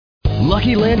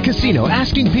Lucky Land Casino,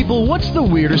 asking people, what's the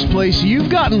weirdest place you've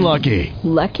gotten lucky?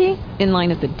 Lucky? In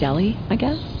line at the deli, I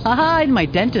guess? Aha, in my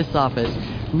dentist's office.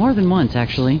 More than once,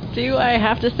 actually. Do I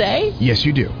have to say? Yes,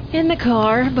 you do. In the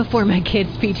car before my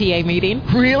kids' PTA meeting.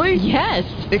 Really? Yes.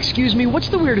 Excuse me, what's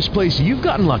the weirdest place you've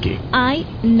gotten lucky? I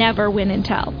never win and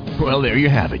tell. Well, there you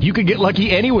have it. You can get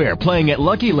lucky anywhere, playing at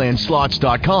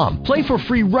LuckyLandSlots.com. Play for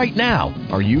free right now.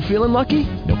 Are you feeling lucky?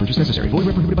 No purchase necessary. Void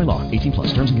where prohibited by law. 18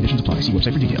 plus. Terms and conditions apply. See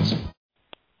website for details.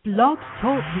 Blog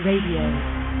Talk Radio.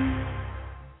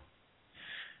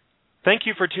 Thank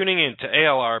you for tuning in to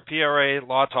ALR-PRA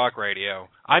Law Talk Radio.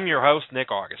 I'm your host,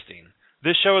 Nick Augustine.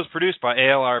 This show is produced by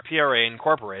ALR-PRA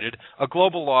Incorporated, a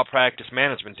global law practice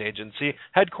management agency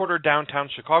headquartered downtown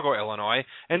Chicago, Illinois,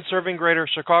 and serving greater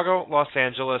Chicago, Los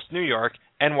Angeles, New York,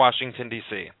 and Washington,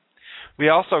 D.C. We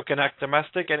also connect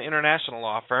domestic and international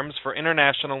law firms for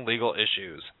international legal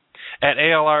issues. At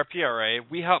ALR-PRA,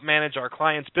 we help manage our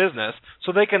clients' business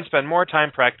so they can spend more time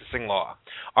practicing law.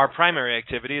 Our primary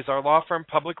activities are law firm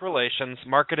public relations,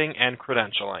 marketing, and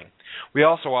credentialing. We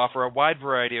also offer a wide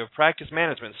variety of practice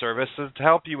management services to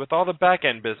help you with all the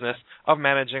back-end business of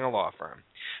managing a law firm.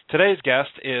 Today's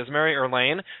guest is Mary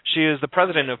Erlaine. She is the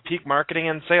president of Peak Marketing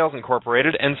and Sales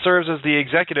Incorporated and serves as the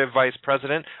executive vice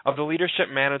president of the Leadership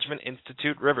Management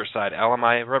Institute Riverside,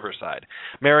 LMI Riverside.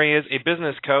 Mary is a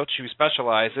business coach who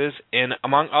specializes in,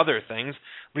 among other things,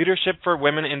 leadership for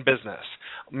women in business.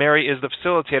 Mary is the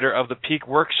facilitator of the Peak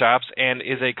Workshops and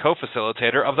is a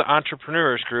co-facilitator of the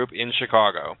Entrepreneurs Group in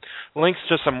Chicago. Links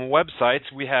to some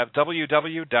websites, we have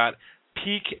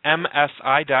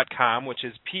www.peakmsi.com, which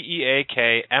is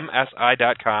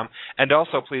PEAKMSI.com, and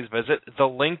also please visit the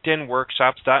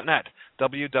LinkedInWorkshops.net,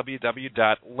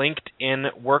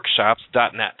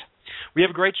 www.linkedinworkshops.net. We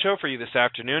have a great show for you this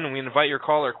afternoon, and we invite your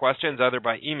call or questions either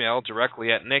by email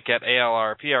directly at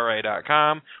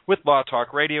nick@alrpra.com with Law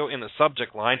Talk Radio in the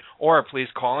subject line, or please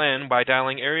call in by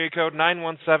dialing area code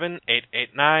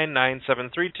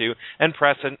 917-889-9732 and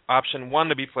press option 1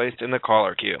 to be placed in the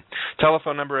caller queue.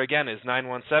 Telephone number again is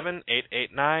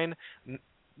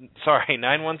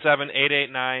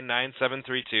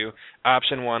 917-889-9732,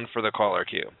 option 1 for the caller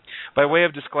queue. By way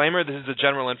of disclaimer, this is a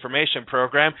general information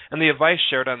program, and the advice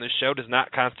shared on this show does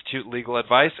not constitute legal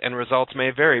advice, and results may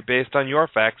vary based on your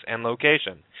facts and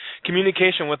location.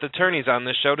 Communication with attorneys on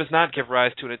this show does not give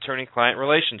rise to an attorney-client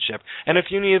relationship, and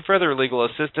if you need further legal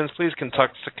assistance, please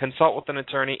consult with an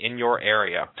attorney in your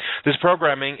area. This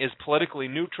programming is politically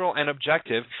neutral and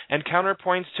objective, and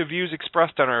counterpoints to views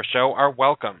expressed on our show are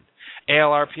welcome.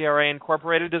 ALR-PRA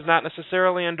Incorporated does not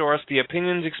necessarily endorse the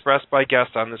opinions expressed by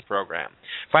guests on this program.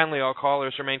 Finally, all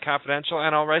callers remain confidential,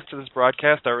 and all rights to this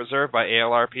broadcast are reserved by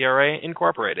ALR-PRA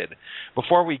Incorporated.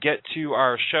 Before we get to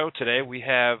our show today, we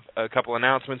have a couple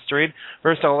announcements to read.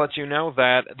 First, I'll let you know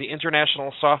that the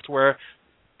International Software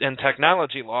and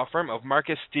Technology Law Firm of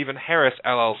Marcus Stephen Harris,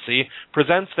 LLC,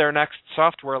 presents their next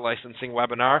software licensing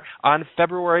webinar on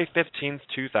February 15,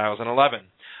 2011.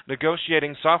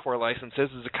 Negotiating software licenses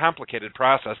is a complicated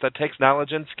process that takes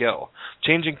knowledge and skill.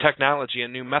 Changing technology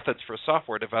and new methods for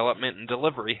software development and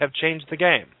delivery have changed the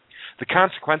game. The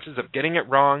consequences of getting it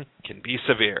wrong can be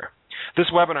severe.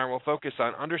 This webinar will focus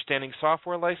on understanding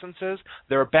software licenses,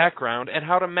 their background, and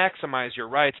how to maximize your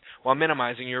rights while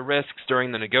minimizing your risks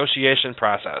during the negotiation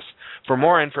process. For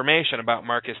more information about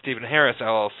Marcus Stephen Harris,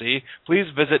 LLC, please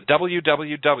visit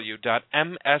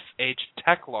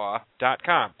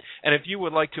www.mshtechlaw.com. And if you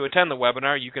would like to attend the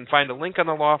webinar, you can find a link on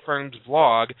the law firm's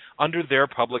blog under their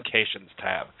Publications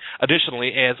tab.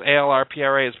 Additionally, as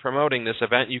ALR-PRA is promoting this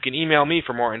event, you can email me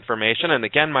for more information, and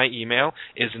again, my email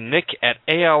is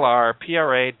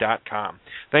nick@alrpra.com.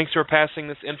 Thanks for passing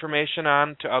this information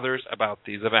on to others about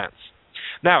these events.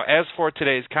 Now, as for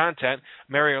today's content,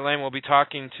 Mary Erlaine will be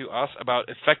talking to us about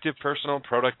effective personal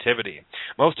productivity.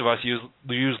 Most of us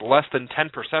use less than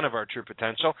 10% of our true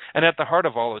potential, and at the heart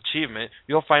of all achievement,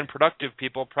 you'll find productive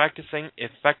people practicing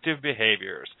effective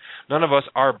behaviors. None of us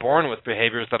are born with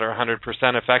behaviors that are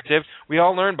 100% effective. We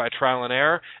all learn by trial and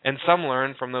error, and some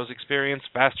learn from those experiences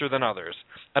faster than others.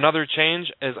 Another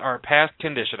change is our past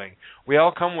conditioning. We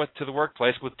all come to the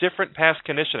workplace with different past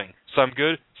conditioning, some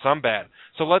good, some bad.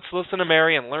 So let's listen to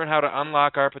Mary and learn how to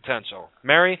unlock our potential.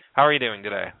 Mary, how are you doing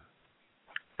today?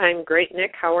 I'm great,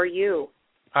 Nick. How are you?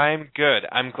 I'm good.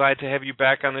 I'm glad to have you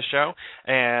back on the show,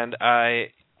 and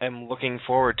I am looking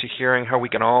forward to hearing how we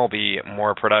can all be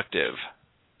more productive.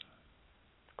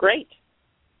 Great.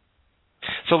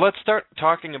 So let's start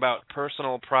talking about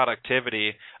personal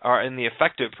productivity, and the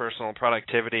effective personal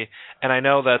productivity. And I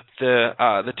know that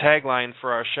the tagline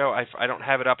for our show, I don't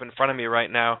have it up in front of me right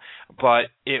now,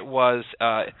 but it was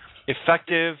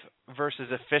effective versus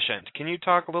efficient. Can you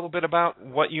talk a little bit about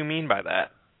what you mean by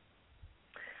that?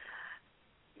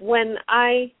 When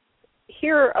I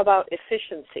hear about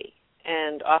efficiency,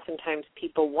 and oftentimes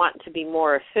people want to be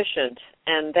more efficient,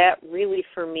 and that really,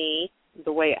 for me,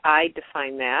 the way I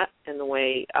define that and the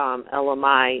way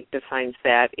LMI defines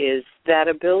that is that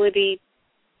ability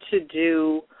to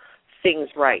do things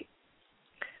right.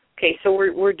 Okay, so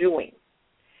we're doing.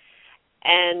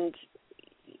 And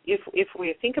if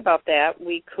we think about that,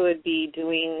 we could be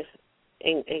doing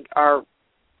our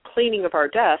cleaning of our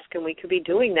desk, and we could be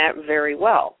doing that very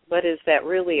well. But is that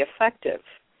really effective?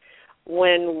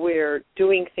 When we're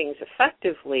doing things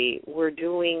effectively, we're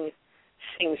doing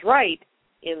things right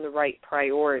in the right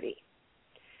priority.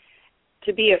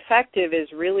 To be effective is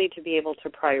really to be able to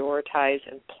prioritize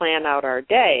and plan out our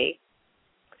day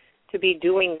to be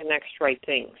doing the next right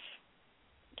things.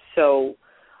 So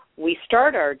we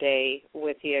start our day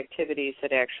with the activities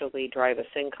that actually drive us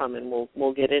income, and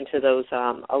we'll get into those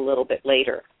a little bit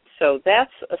later. So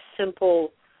that's a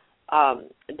simple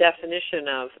definition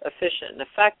of efficient and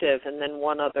effective, and then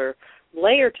one other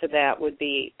layer to that would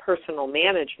be personal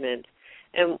management.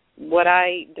 And what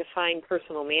I define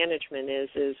personal management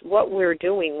is what we're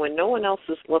doing when no one else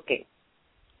is looking.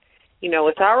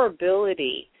 It's our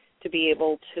ability to be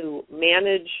able to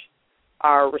manage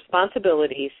our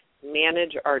responsibilities,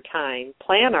 manage our time,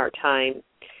 plan our time,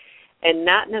 and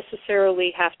not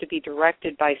necessarily have to be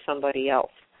directed by somebody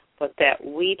else, but that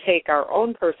we take our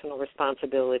own personal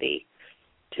responsibility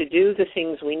to do the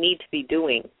things we need to be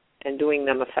doing and doing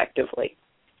them effectively.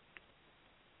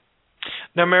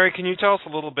 Now, Mary, can you tell us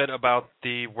a little bit about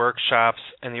the workshops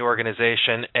and the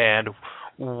organization and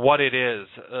what it is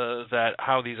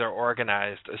how these are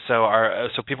organized,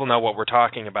 so people know what we're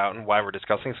talking about and why we're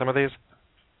discussing some of these?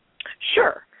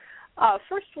 Sure.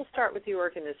 First, we'll start with the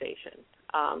organization.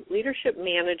 Leadership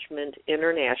Management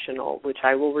International, which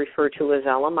I will refer to as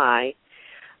LMI,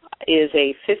 is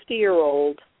a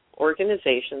 50-year-old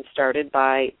organization started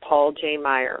by Paul J.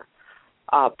 Meyer.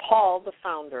 Paul, the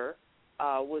founder,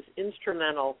 was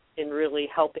instrumental in really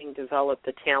helping develop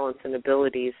the talents and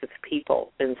abilities of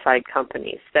people inside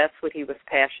companies. That's what he was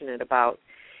passionate about.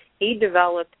 He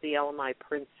developed the LMI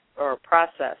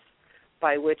process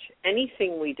by which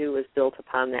anything we do is built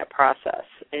upon that process.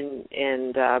 And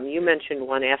you mentioned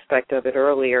one aspect of it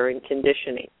earlier in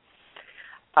conditioning.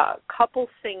 A couple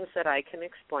things that I can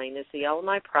explain is the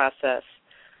LMI process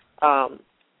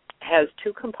has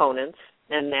two components,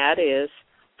 and that is,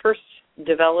 first,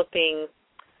 developing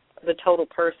the total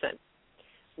person.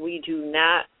 We do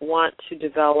not want to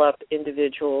develop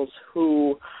individuals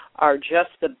who are just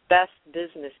the best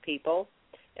business people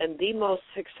and the most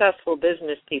successful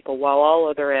business people while all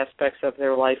other aspects of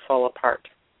their life fall apart.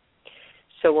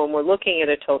 So when we're looking at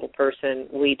a total person,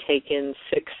 we take in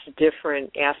 6 different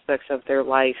aspects of their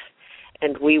life,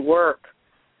 and we work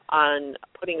on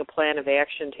putting a plan of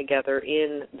action together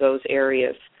in those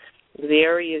areas. The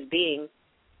areas being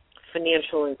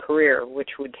financial and career,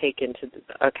 which would take into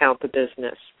account the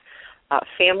business,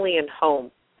 family and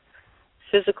home,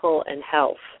 physical and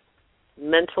health,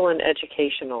 mental and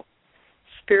educational,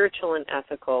 spiritual and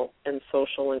ethical, and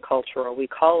social and cultural. We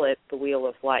call it the Wheel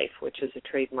of Life, which is a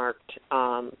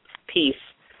trademarked piece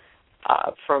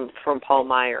from Paul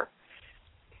Meyer.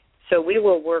 So we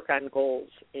will work on goals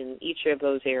in each of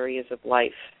those areas of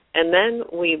life. And then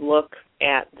we look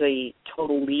at the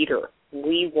total leader.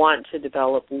 We want to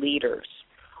develop leaders,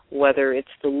 whether it's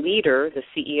the leader, the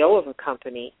CEO of a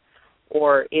company,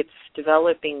 or it's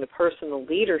developing the personal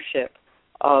leadership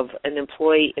of an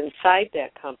employee inside that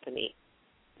company.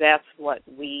 That's what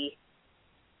we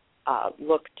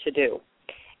look to do.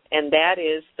 And that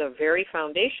is the very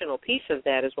foundational piece of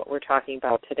that is what we're talking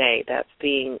about today. That's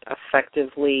being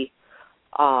effectively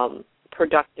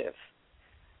productive.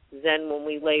 Then when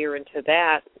we layer into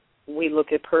that, we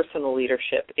look at personal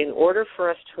leadership. In order for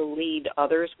us to lead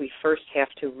others, we first have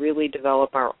to really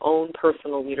develop our own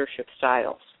personal leadership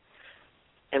styles.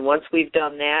 And once we've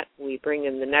done that, we bring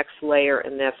in the next layer,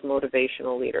 and that's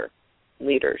motivational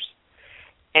leaders.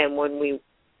 And when we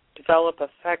develop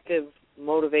effective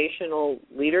motivational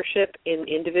leadership in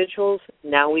individuals,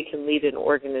 now we can lead an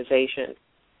organization.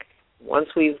 Once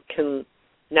we can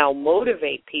now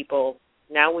motivate people,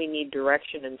 now we need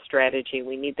direction and strategy.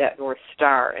 We need that North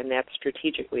Star, and that's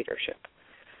strategic leadership.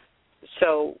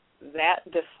 So that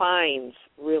defines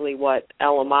really what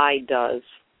LMI does.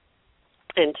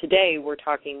 And today we're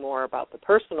talking more about the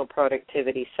personal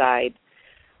productivity side,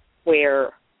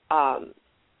 where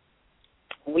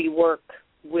we work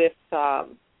with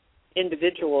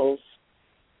individuals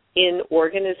in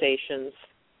organizations,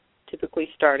 typically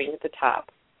starting at the top.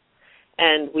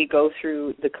 and we go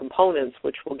through the components,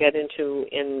 which we'll get into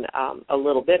in a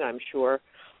little bit, I'm sure.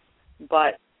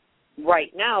 But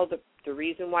right now, the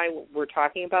reason why we're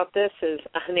talking about this is,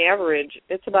 on average,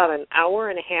 it's about an hour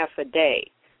and a half a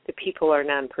day that people are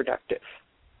non-productive.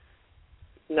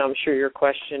 Now, I'm sure your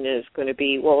question is going to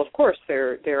be, well, of course,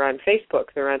 they're on Facebook,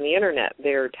 they're on the Internet,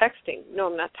 they're texting. No,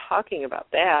 I'm not talking about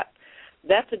that.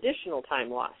 That's additional time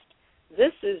lost.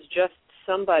 This is just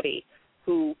somebody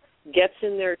who gets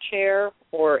in their chair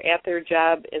or at their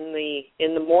job in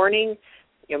the morning,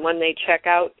 and when they check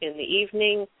out in the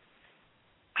evening,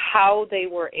 how they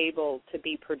were able to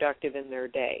be productive in their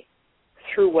day.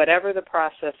 Through whatever the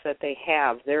process that they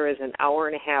have, there is an hour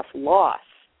and a half loss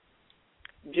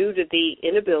due to the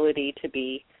inability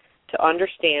to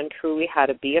understand truly how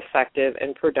to be effective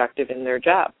and productive in their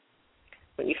job.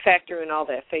 When you factor in all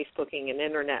that Facebooking and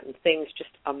Internet and things,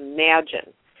 just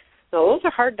imagine. Now, those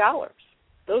are hard dollars.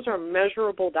 Those are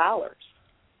measurable dollars.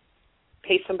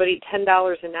 Pay somebody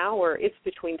 $10 an hour, it's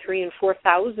between $3,000 and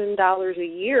 $4,000 a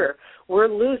year we're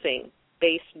losing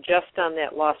based just on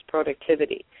that lost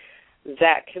productivity.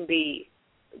 That can be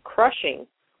crushing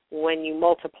when you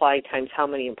multiply times how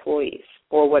many employees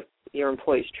or what your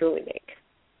employees truly make.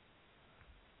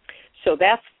 So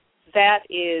that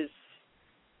is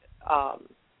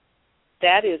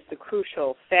the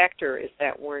crucial factor, is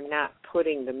that we're not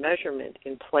putting the measurement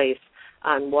in place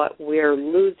on what we're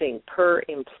losing per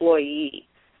employee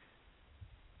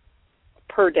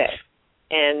per day.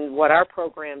 And what our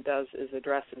program does is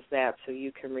addresses that so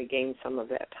you can regain some of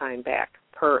that time back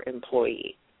per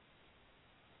employee.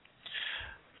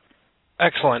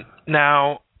 Excellent.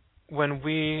 Now, when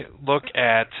we look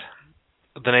at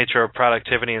the nature of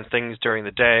productivity and things during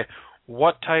the day,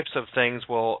 what types of things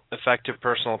will effective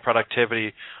personal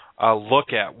productivity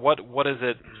look at? What is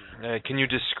it? Can you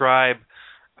describe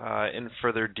in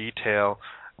further detail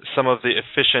some of the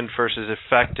efficient versus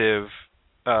effective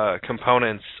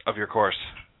components of your course?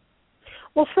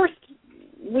 Well, first,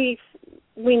 we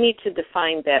need to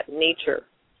define that nature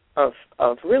of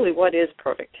really what is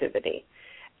productivity.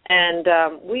 And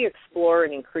we explore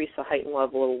and increase a heightened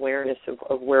level of awareness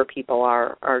of where people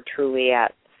are truly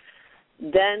at.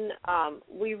 Then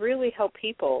we really help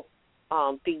people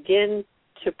begin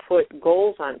to put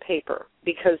goals on paper,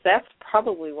 because that's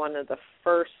probably one of the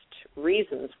first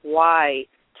reasons why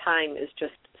time is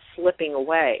just slipping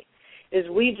away, is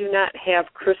we do not have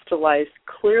crystallized,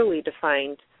 clearly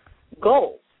defined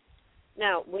goals.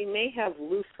 Now, we may have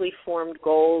loosely formed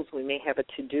goals, we may have a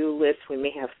to-do list, we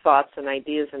may have thoughts and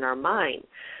ideas in our mind,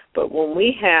 but when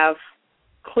we have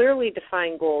clearly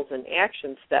defined goals and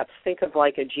action steps, think of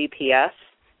like a GPS.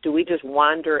 Do we just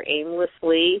wander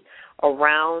aimlessly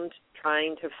around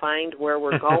trying to find where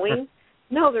we're going?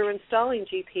 No, they're installing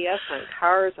GPS on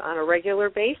cars on a regular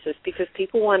basis because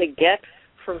people want to get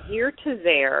from here to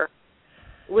there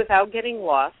without getting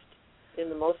lost in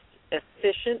the most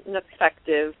efficient and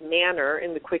effective manner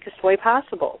in the quickest way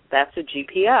possible. That's a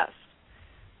GPS.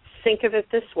 Think of it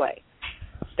this way.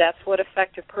 That's what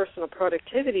effective personal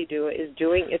productivity is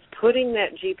doing. It's putting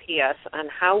that GPS on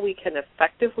how we can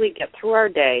effectively get through our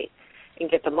day and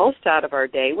get the most out of our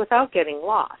day without getting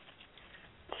lost.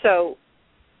 So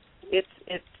it's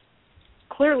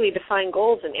clearly defined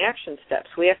goals and action steps.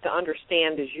 We have to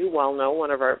understand, as you well know,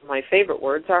 one of my favorite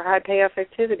words are high payoff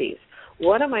activities.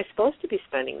 What am I supposed to be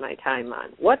spending my time on?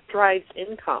 What drives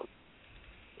income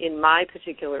in my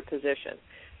particular position?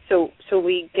 So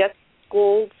we get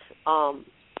goals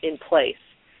in place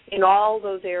in all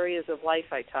those areas of life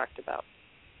I talked about.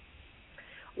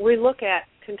 We look at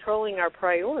controlling our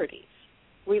priorities.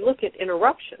 We look at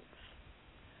interruptions,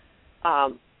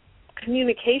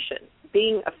 communication,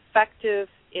 being effective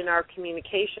in our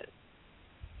communication.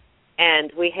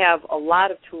 And we have a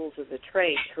lot of tools of the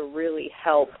trade to really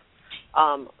help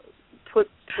put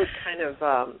kind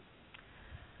of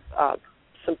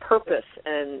some purpose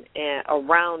and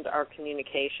around our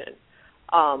communication.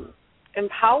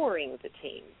 Empowering the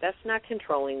team. That's not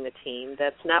controlling the team.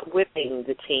 That's not whipping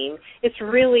the team. It's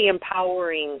really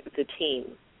empowering the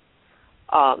team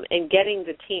and getting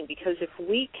the team, because if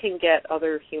we can get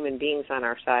other human beings on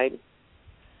our side,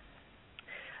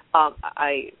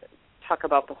 I talk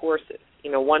about the horses.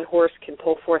 You know, one horse can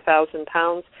pull 4,000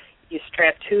 pounds. You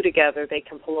strap two together, they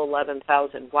can pull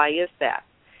 11,000. Why is that?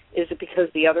 Is it because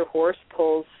the other horse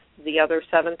pulls the other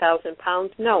 7,000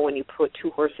 pounds? No, when you put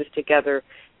two horses together,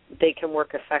 they can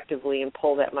work effectively and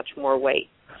pull that much more weight.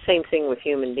 Same thing with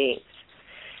human beings.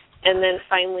 And then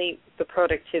finally, the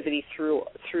productivity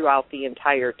throughout the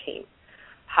entire team.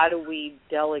 How do we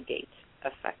delegate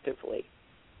effectively?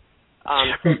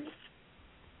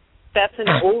 that's an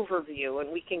overview,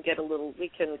 and we can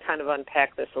kind of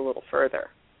unpack this a little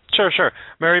further. Sure.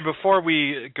 Mary, before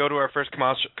we go to our first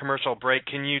commercial break,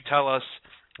 can you tell us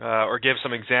or give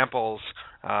some examples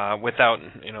without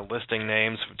listing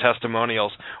names,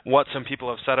 testimonials, what some people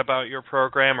have said about your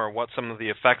program or what some of the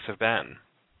effects have been?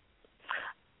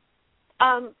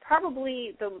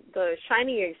 Probably the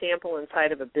shining example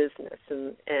inside of a business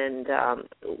and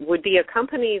would be a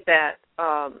company that,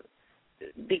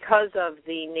 because of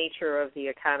the nature of the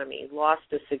economy, lost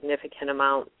a significant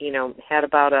amount, had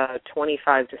about a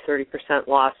 25 to 30%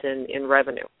 loss in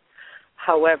revenue.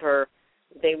 However,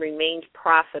 they remained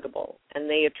profitable, and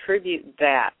they attribute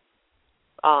that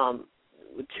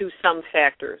to some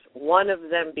factors, one of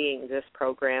them being this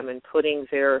program and putting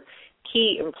their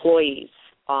key employees,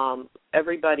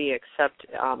 everybody except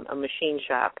a machine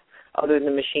shop, other than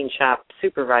the machine shop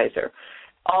supervisor,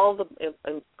 all the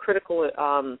critical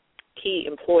key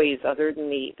employees other than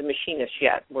the machinists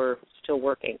yet, we're still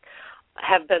working,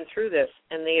 have been through this,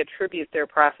 and they attribute their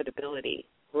profitability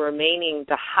remaining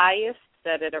the highest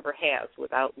that it ever has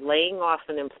without laying off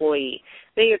an employee.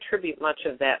 They attribute much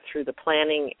of that through the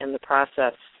planning and the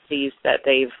processes that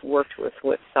they've worked with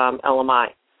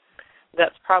LMI.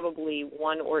 That's probably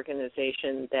one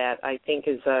organization that I think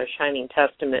is a shining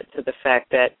testament to the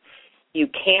fact that you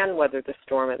can weather the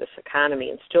storm of this economy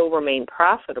and still remain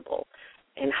profitable.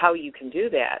 And how you can do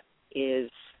that is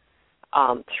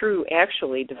through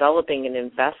actually developing and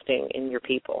investing in your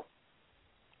people.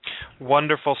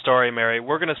 Wonderful story, Mary.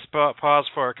 We're going to pause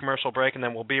for a commercial break, and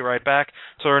then we'll be right back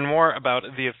to learn more about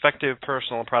the Effective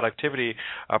Personal Productivity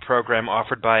program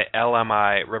offered by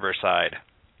LMI Riverside.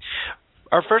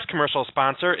 Our first commercial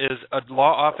sponsor is a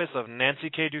law office of Nancy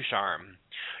K. Ducharme.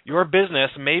 Your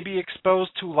business may be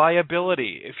exposed to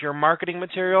liability if your marketing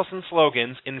materials and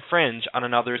slogans infringe on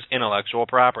another's intellectual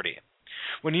property.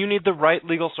 When you need the right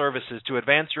legal services to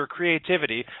advance your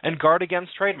creativity and guard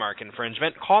against trademark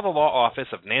infringement, call the law office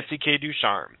of Nancy K.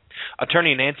 Ducharme.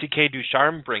 Attorney Nancy K.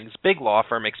 Ducharme brings big law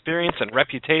firm experience and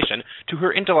reputation to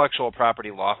her intellectual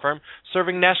property law firm,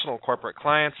 serving national corporate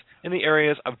clients in the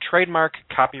areas of trademark,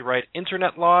 copyright,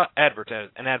 internet law,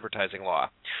 and advertising law.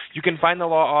 You can find the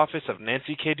law office of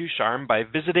Nancy K. Ducharme by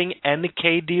visiting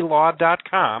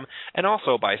nkdlaw.com and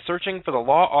also by searching for the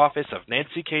law office of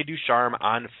Nancy K. Ducharme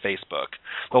on Facebook.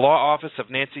 The law office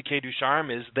of Nancy K.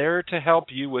 Ducharme is there to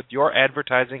help you with your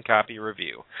advertising copy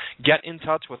review. Get in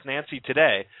touch with Nancy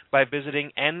today by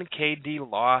visiting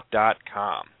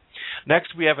nkdlaw.com.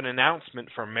 Next, we have an announcement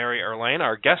from Mary Erlaine,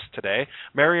 our guest today.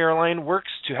 Mary Erlaine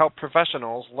works to help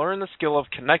professionals learn the skill of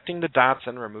connecting the dots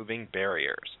and removing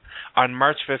barriers. On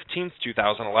March 15,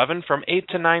 2011, from 8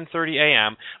 to 9:30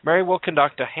 a.m., Mary will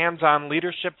conduct a hands-on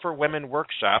Leadership for Women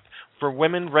workshop for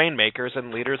women rainmakers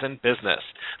and leaders in business.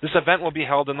 This event will be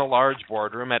held in the large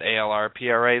boardroom at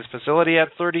ALR-PRA's facility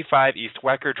at 35 East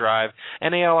Wecker Drive,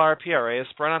 and ALR-PRA is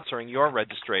sponsoring your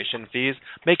registration fees,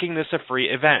 making this a free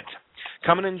event.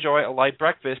 Come and enjoy a light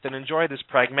breakfast and enjoy this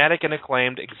pragmatic and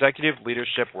acclaimed executive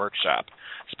leadership workshop.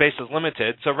 Space is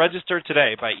limited, so register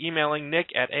today by emailing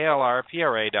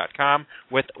nick@alrpra.com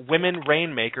with Women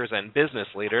Rainmakers and Business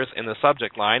Leaders in the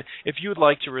subject line if you'd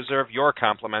like to reserve your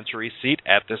complimentary seat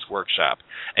at this workshop.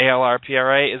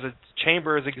 ALR-PRA is a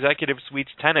Chambers Executive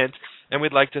Suites tenant, and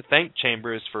we'd like to thank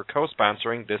Chambers for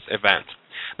co-sponsoring this event.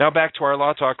 Now back to our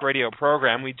Law Talk Radio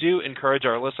program. We do encourage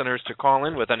our listeners to call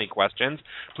in with any questions.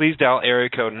 Please dial area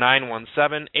code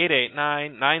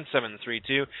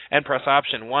 917-889-9732 and press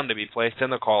option 1 to be placed in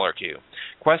the caller queue.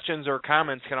 Questions or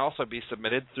comments can also be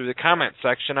submitted through the comment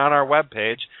section on our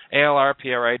webpage,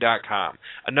 alrpra.com.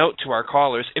 A note to our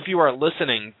callers, if you are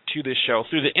listening to this show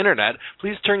through the internet,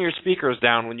 please turn your speakers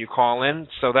down when you call in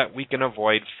so that we can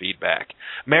avoid feedback.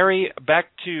 Mary, back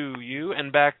to you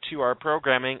and back to our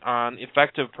programming on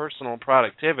effective personal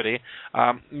productivity.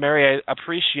 Mary, I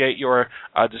appreciate your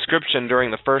description during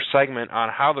the first segment on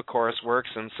how the course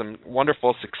works and some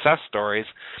wonderful success stories.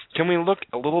 Can we look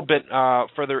a little bit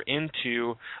further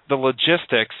into the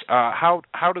logistics? How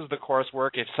does the course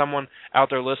work if someone out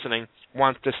there listening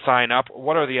wants to sign up?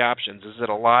 What are the options? Is it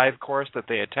a live course that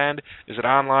they attend? Is it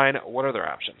online? What are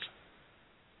their options?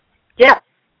 Yes.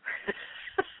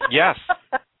 Yes.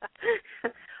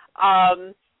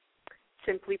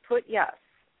 Simply put, yes.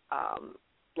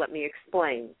 Let me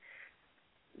explain.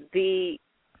 The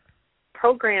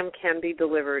program can be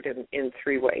delivered in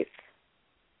 3 ways.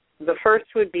 The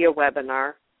first would be a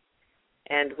webinar,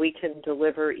 and we can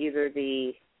deliver either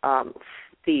the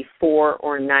 4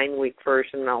 or 9 week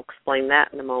version, and I'll explain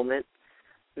that in a moment,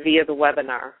 via the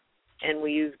webinar. And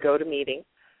we use GoToMeeting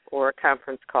or a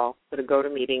conference call, but a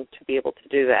GoToMeeting to be able to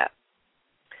do that.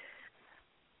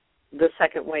 the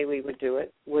second way we would do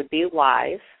it would be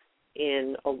live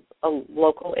in a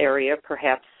local area,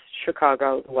 perhaps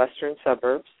Chicago, the western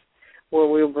suburbs, where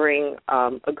we'll bring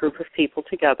a group of people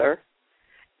together,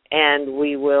 and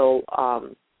we will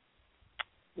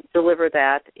deliver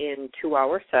that in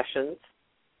 2-hour sessions.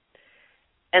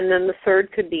 And then the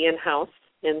third could be in-house,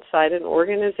 inside an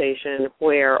organization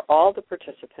where all the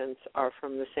participants are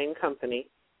from the same company,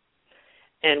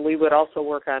 and we would also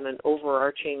work on an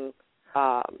overarching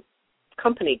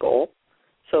company goal,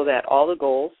 so that all the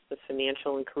goals, the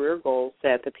financial and career goals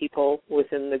that the people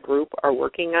within the group are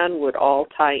working on would all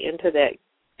tie into that,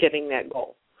 getting that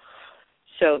goal.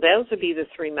 So those would be the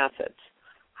three methods.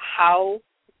 How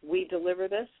we deliver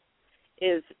this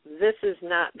is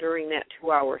not during that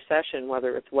 2-hour session,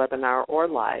 whether it's webinar or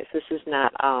live. This is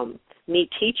not me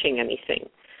teaching anything.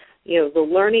 You know, the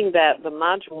learning that the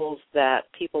modules that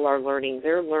people are learning,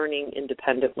 they're learning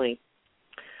independently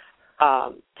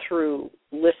through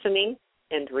listening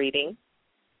and reading.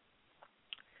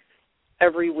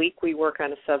 Every week we work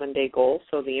on a 7-day goal,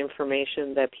 so the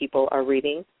information that people are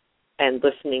reading and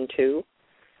listening to,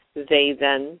 they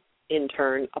then in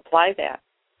turn apply that.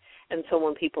 And so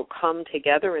when people come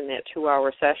together in that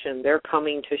 2-hour session, they're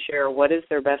coming to share what is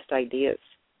their best ideas.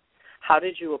 How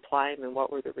did you apply them and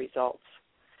what were the results?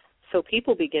 So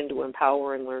people begin to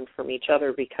empower and learn from each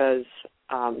other because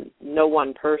no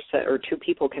one person or two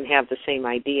people can have the same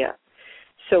idea.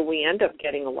 So we end up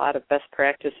getting a lot of best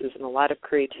practices and a lot of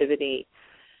creativity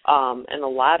and a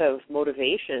lot of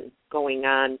motivation going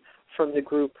on from the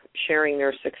group sharing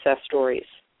their success stories,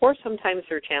 or sometimes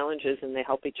their challenges, and they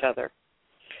help each other.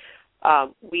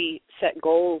 We set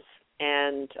goals,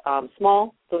 and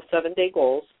those 7-day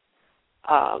goals,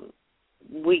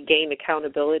 we gain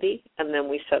accountability, and then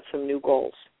we set some new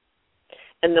goals.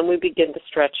 And then we begin to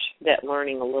stretch that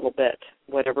learning a little bit,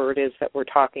 whatever it is that we're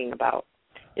talking about.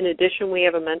 In addition, we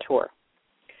have a mentor.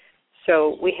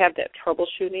 So we have that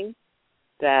troubleshooting,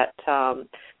 that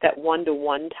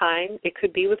one-to-one time. It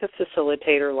could be with a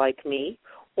facilitator like me,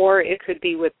 or it could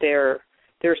be with their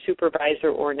supervisor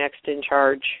or next in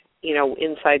charge, you know,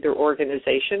 inside their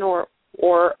organization, or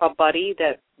a buddy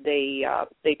that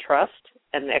they trust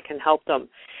and that can help them.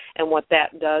 And what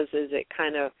that does is it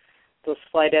kind of, those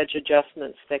slight edge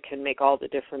adjustments that can make all the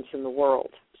difference in the world.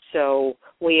 So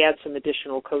we add some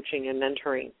additional coaching and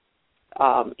mentoring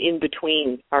in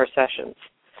between our sessions.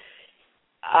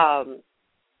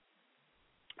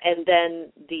 And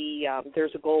then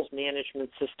there's a goals management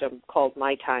system called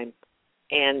My Time.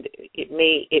 And it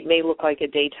may look like a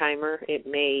day timer. It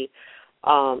may,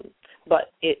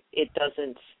 but it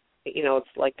doesn't. You know, it's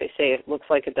like they say, it looks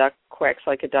like a duck, quacks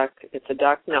like a duck. It's a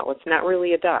duck. No, it's not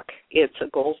really a duck. It's a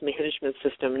goals management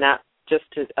system, not just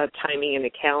a timing and a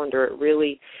calendar. It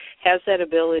really has that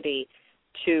ability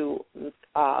to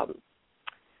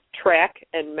track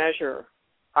and measure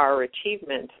our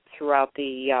achievement throughout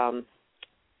the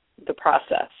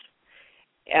process.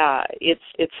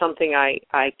 It's something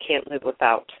I can't live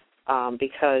without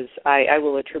because I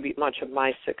will attribute much of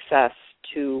my success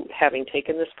to having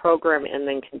taken this program and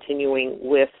then continuing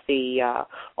with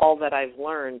all that I've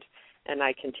learned, and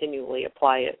I continually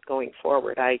apply it going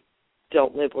forward. I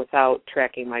don't live without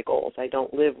tracking my goals. I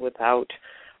don't live without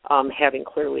having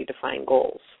clearly defined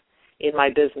goals in my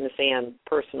business and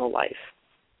personal life.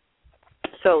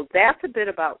 So that's a bit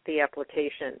about the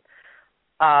application.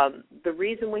 The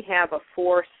reason we have a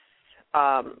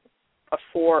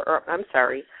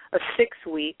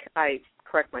 6-week, I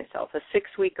correct myself, a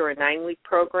 6-week or a 9-week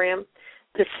program.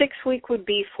 The 6-week would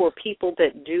be for people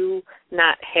that do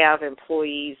not have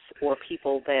employees or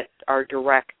people that are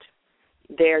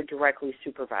they're directly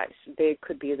supervised. They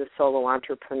could be the solo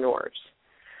entrepreneurs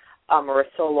or a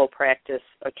solo practice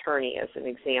attorney as an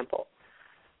example.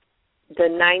 The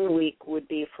 9-week would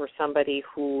be for somebody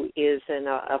who is in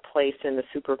a place in the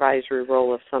supervisory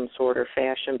role of some sort or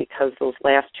fashion, because those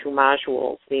last two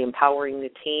modules, the empowering the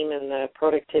team and the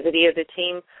productivity of the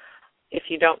team, if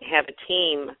you don't have a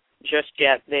team just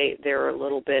yet, they're a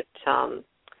little bit,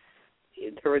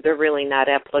 they're really not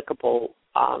applicable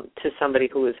to somebody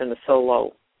who is in a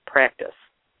solo practice.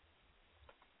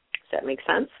 Does that make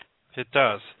sense? It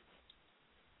does.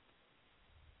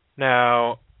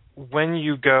 Now, when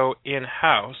you go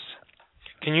in-house,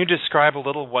 can you describe a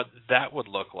little what that would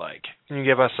look like? Can you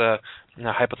give us a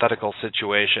hypothetical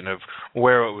situation of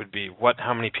where it would be,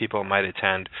 how many people might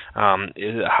attend,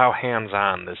 how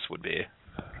hands-on this would be?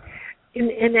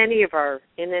 In any of our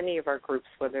groups,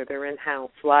 whether they're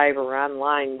in-house, live, or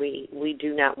online, we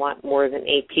do not want more than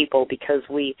 8 people, because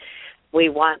we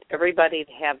want everybody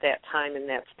to have that time and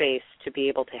that space to be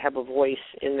able to have a voice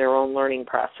in their own learning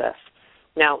process.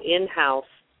 Now, in-house,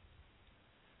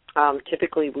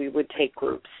 Typically, we would take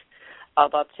groups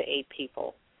of up to 8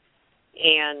 people.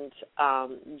 And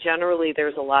generally,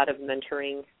 there's a lot of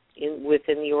mentoring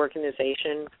within the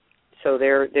organization. So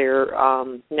they're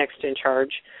next in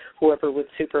charge, whoever would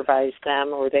supervise them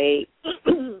or they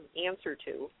answer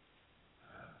to,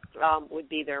 would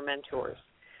be their mentors.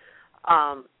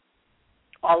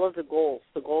 All of the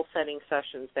goal-setting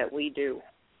sessions that we do,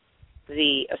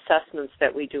 the assessments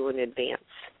that we do in advance.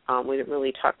 We didn't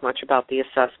really talk much about the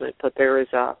assessment, but there is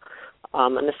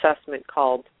an assessment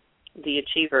called the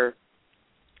Achiever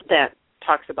that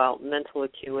talks about mental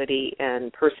acuity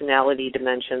and personality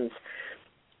dimensions.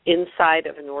 Inside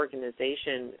of an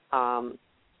organization,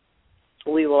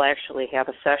 we will actually have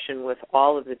a session with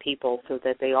all of the people so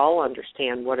that they all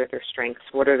understand what are their strengths,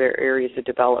 what are their areas of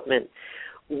development,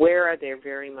 where are they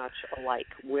very much alike,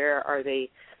 where are they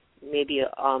maybe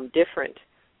different.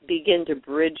 Begin to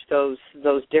bridge those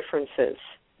differences.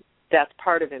 That's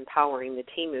part of empowering the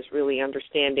team, is really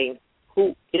understanding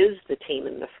who is the team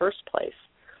in the first place.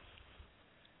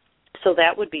 So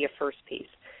that would be a first piece.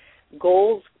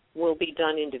 Goals will be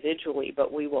done individually,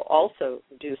 but we will also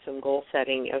do some goal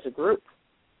setting as a group,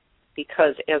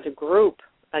 because as a group,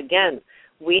 again,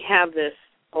 we have this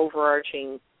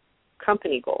overarching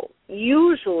company goal.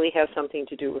 Usually has something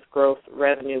to do with growth,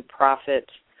 revenue, profit,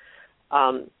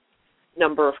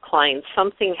 number of clients,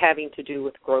 something having to do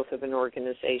with growth of an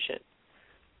organization.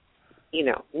 You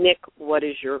know, Nick, what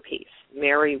is your piece?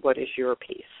 Mary, what is your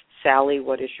piece? Sally,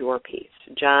 what is your piece?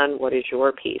 John, what is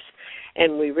your piece?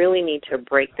 And we really need to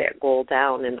break that goal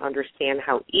down and understand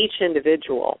how each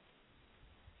individual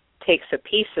takes a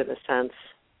piece, in a sense,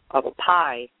 of a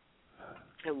pie,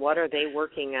 and what are they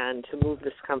working on to move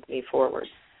this company forward.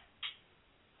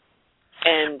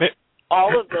 And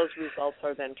all of those results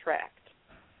are then tracked.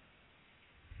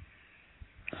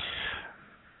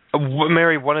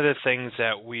 Mary, one of the things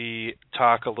that we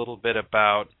talk a little bit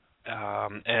about,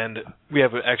 and we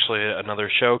have actually another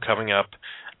show coming up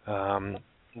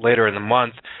later in the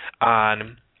month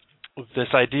on this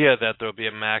idea that there will be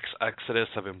a max exodus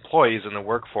of employees in the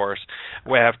workforce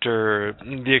after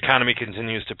the economy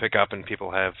continues to pick up and people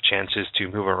have chances to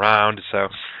move around. So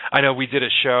I know we did a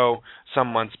show some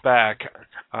months back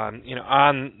on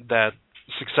that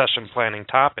succession planning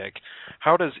topic.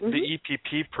 How does the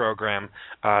EPP program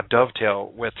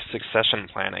dovetail with succession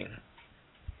planning?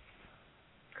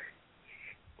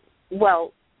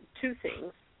 Well, two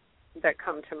things that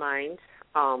come to mind.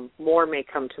 More may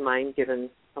come to mind given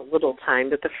a little time,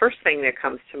 but the first thing that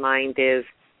comes to mind is,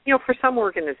 for some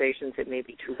organizations it may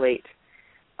be too late.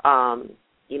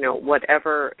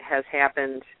 Whatever has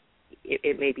happened,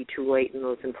 it may be too late, and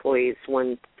those employees,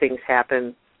 when things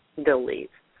happen, they'll leave.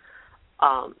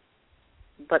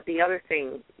 But the other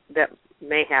thing that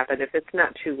may happen, if it's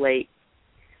not too late,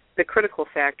 the critical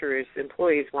factor is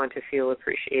employees want to feel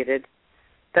appreciated.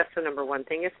 That's the number one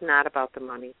thing. It's not about the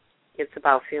money. It's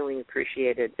about feeling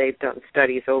appreciated. They've done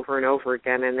studies over and over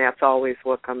again, and that's always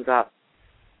what comes up.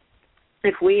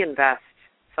 If we invest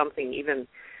something, even,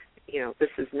 this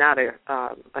is not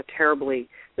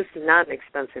this is not an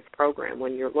expensive program.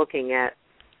 When you're looking at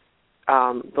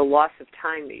the loss of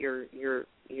time that you're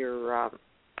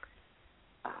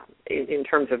in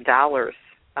terms of dollars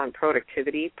on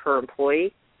productivity per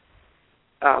employee,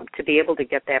 to be able to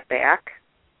get that back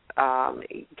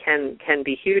can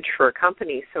be huge for a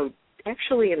company. So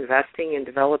actually investing in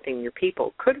developing your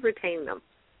people could retain them.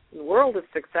 In the world of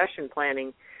succession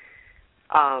planning,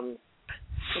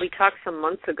 we talked some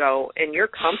months ago, and your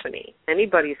company,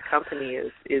 anybody's company,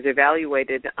 is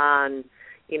evaluated on,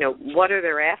 what are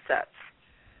their assets.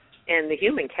 And the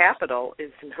human capital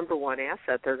is the number one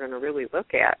asset they're going to really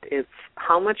look at. It's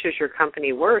how much is your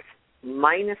company worth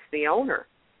minus the owner.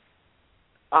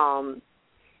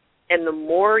 And the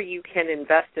more you can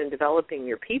invest in developing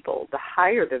your people, the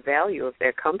higher the value of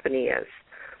that company is.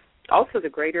 Also, the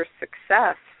greater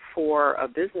success for a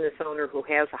business owner who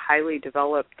has a highly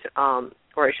developed, or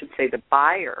I should say the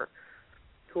buyer,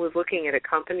 who is looking at a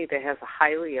company that has a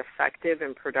highly effective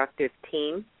and productive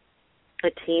team, a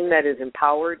team that is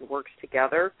empowered, works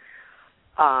together,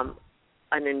 an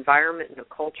environment and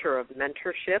a culture of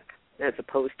mentorship as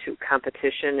opposed to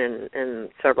competition and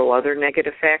several other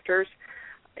negative factors.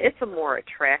 It's a more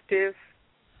attractive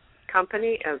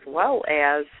company, as well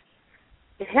as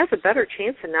it has a better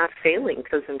chance of not failing,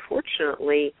 because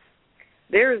unfortunately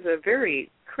there is a very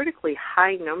critically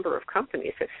high number of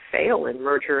companies that fail in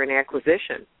merger and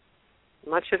acquisition,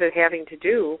 much of it having to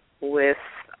do with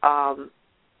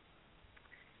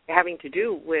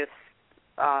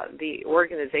the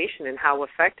organization and how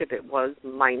effective it was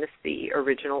minus the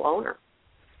original owner.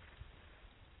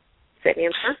 Does that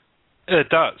answer? It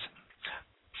does.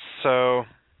 So,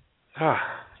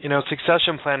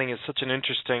 succession planning is such an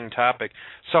interesting topic.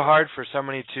 So hard for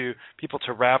people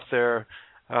to wrap their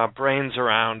brains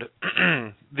around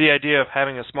the idea of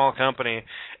having a small company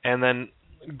and then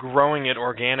growing it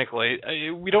organically.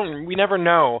 We never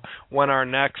know when our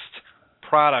next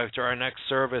product or our next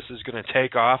service is going to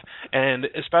take off, and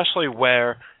especially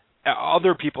where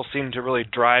other people seem to really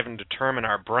drive and determine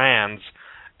our brands.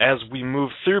 As we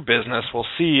move through business, we'll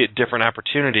see different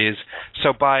opportunities.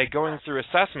 So by going through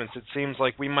assessments, it seems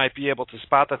like we might be able to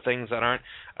spot the things that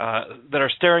are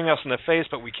staring us in the face,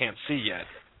 but we can't see yet.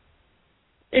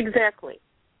 Exactly.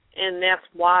 And that's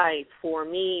why, for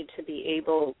me to be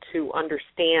able to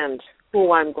understand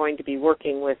who I'm going to be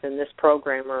working with in this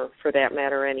program, or for that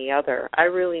matter any other, I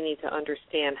really need to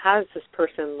understand, how does this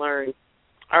person learn?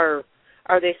 Are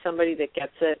they somebody that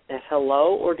gets it at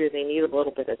hello, or do they need a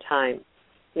little bit of time?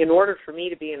 In order for me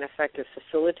to be an effective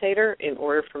facilitator, in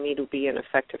order for me to be an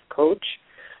effective coach,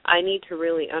 I need to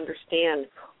really understand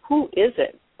who is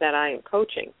it that I am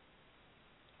coaching.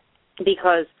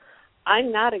 Because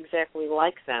I'm not exactly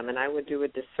like them, and I would do a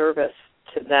disservice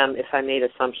to them if I made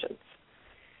assumptions.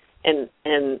 And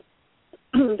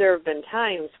there have been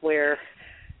times where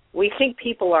we think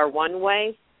people are one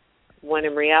way, when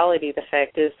in reality the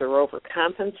fact is they're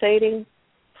overcompensating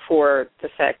for the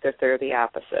fact that they're the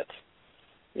opposite.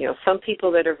 Some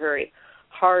people that are very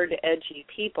hard, edgy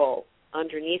people,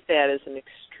 underneath that is an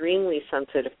extremely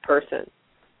sensitive person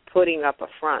putting up a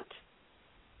front.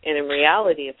 And in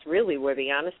reality, it's really where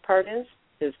the honest part is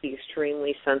the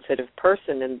extremely sensitive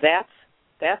person, and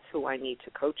that's who I need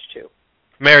to coach to.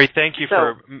 Mary, thank you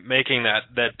for making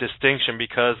that distinction,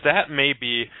 because that may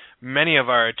be many of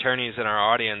our attorneys in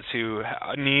our audience who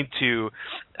need to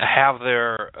have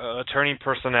their attorney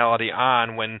personality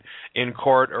on when in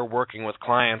court or working with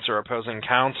clients or opposing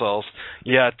counsels,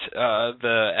 yet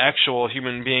the actual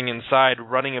human being inside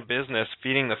running a business,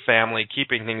 feeding the family,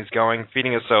 keeping things going,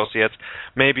 feeding associates,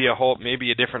 may be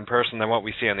a different person than what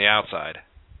we see on the outside.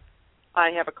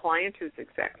 I have a client who's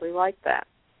exactly like that.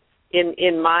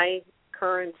 In my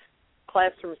current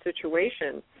classroom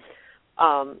situation,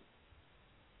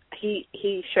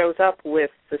 he shows up with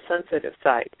the sensitive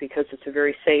side because it's a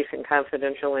very safe and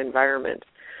confidential environment.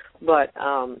 But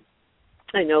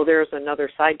I know there's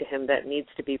another side to him that needs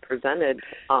to be presented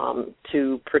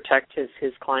to protect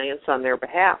his clients on their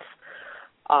behalf.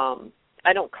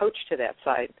 I don't coach to that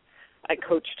side. I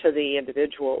coach to the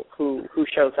individual who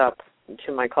shows up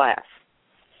to my class.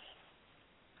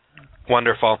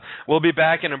 Wonderful. We'll be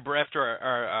back after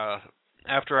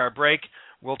our break.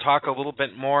 We'll talk a little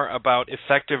bit more about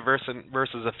effective versus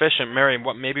efficient. Mary,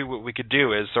 what we could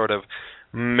do is sort of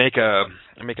make a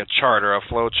chart or a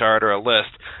flow chart or a list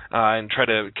and try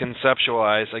to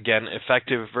conceptualize, again,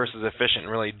 effective versus efficient, and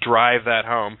really drive that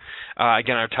home.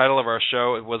 Again, our title of our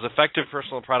show was Effective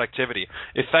Personal Productivity.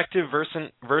 Effective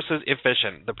versus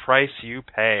efficient, the price you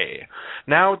pay.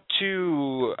 Now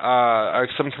to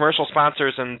some commercial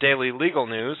sponsors and daily legal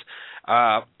news.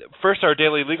 First, our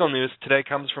daily legal news today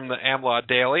comes from the AmLaw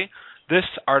Daily. This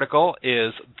article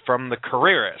is from The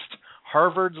Careerist,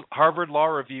 Harvard Law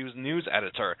Review's news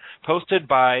editor, posted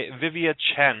by Vivia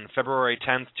Chen, February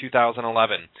 10th,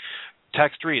 2011.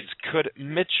 Text reads, could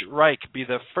Mitch Reich be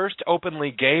the first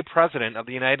openly gay president of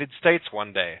the United States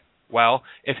one day? Well,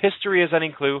 if history is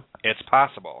any clue, it's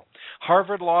possible.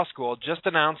 Harvard Law School just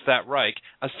announced that Reich,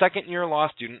 a second-year law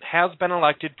student, has been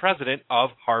elected president of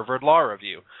Harvard Law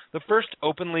Review, the first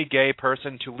openly gay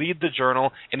person to lead the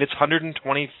journal in its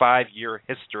 125-year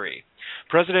history.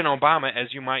 President Obama,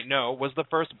 as you might know, was the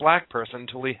first black person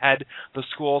to head the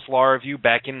school's law review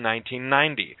back in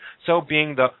 1990. So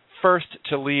being the first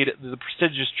to lead the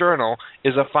prestigious journal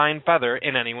is a fine feather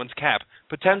in anyone's cap,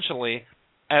 potentially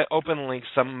opening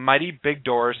some mighty big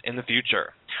doors in the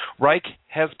future. Reich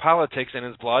has politics in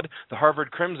his blood. The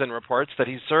Harvard Crimson reports that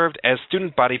he served as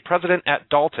student body president at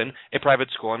Dalton, a private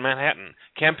school in Manhattan,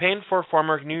 campaigned for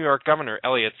former New York Governor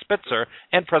Eliot Spitzer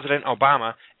and President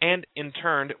Obama, and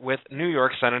interned with New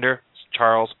York Senator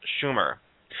Charles Schumer.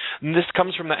 And this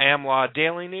comes from the AmLaw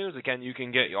Daily News. Again, you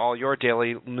can get all your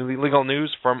daily legal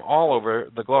news from all over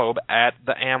the globe at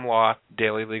the AmLaw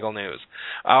Daily Legal News.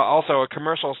 Also, a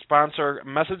commercial sponsor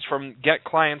message from Get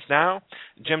Clients Now,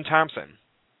 Jim Thompson.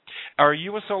 Are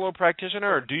you a solo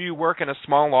practitioner, or do you work in a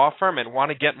small law firm and want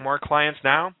to get more clients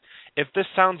now? If this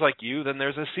sounds like you, then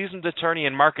there's a seasoned attorney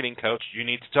and marketing coach you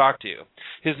need to talk to.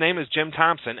 His name is Jim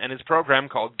Thompson, and his program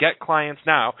called Get Clients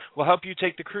Now will help you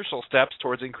take the crucial steps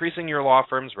towards increasing your law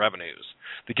firm's revenues.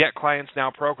 The Get Clients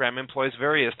Now program employs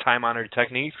various time-honored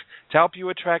techniques to help you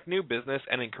attract new business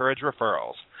and encourage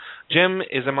referrals. Jim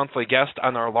is a monthly guest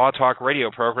on our Law Talk radio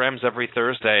programs every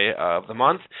Thursday of the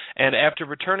month, and after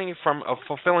returning from a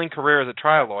fulfilling career as a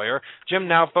trial lawyer, Jim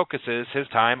now focuses his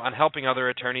time on helping other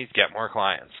attorneys get more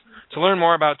clients. To learn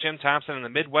more about Jim Thompson and the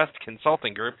Midwest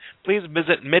Consulting Group, please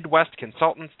visit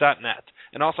MidwestConsultants.net,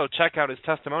 and also check out his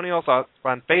testimonials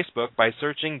on Facebook by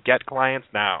searching Get Clients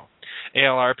Now.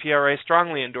 ALR-PRA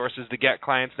strongly endorses the Get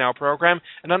Clients Now program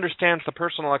and understands the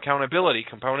personal accountability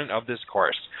component of this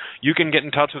course. You can get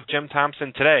in touch with Jim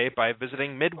Thompson today by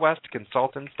visiting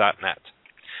MidwestConsultants.net.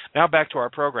 Now back to our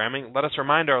programming. Let us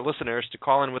remind our listeners to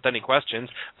call in with any questions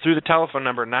through the telephone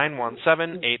number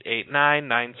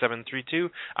 917-889-9732,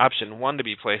 option 1 to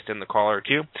be placed in the caller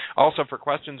queue. Also, for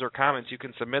questions or comments, you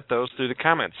can submit those through the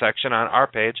comments section on our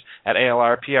page at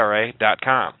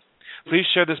alrpra.com. Please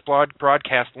share this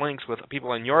broadcast links with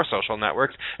people in your social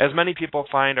networks, as many people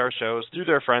find our shows through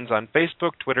their friends on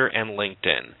Facebook, Twitter, and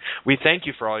LinkedIn. We thank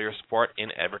you for all your support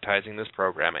in advertising this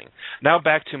programming. Now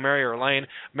back to Mary Erlaine.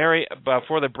 Mary,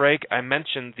 before the break, I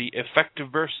mentioned the effective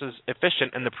versus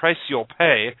efficient and the price you'll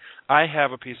pay. I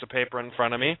have a piece of paper in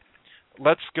front of me.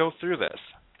 Let's go through this.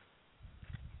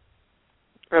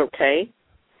 Okay.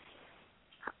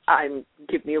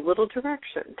 Give me a little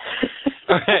direction.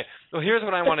 Okay. Well, here's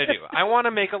what I want to do. I want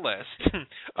to make a list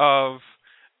of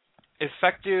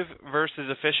effective versus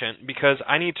efficient because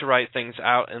I need to write things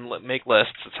out and make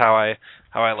lists. That's how I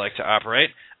like to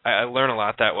operate. I learn a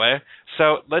lot that way.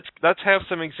 So let's have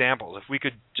some examples. If we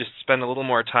could just spend a little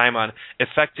more time on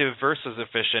effective versus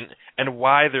efficient and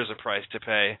why there's a price to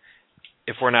pay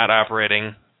if we're not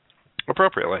operating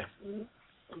appropriately.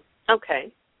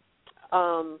 Okay.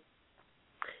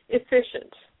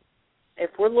 Efficient. If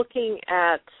we're looking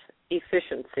at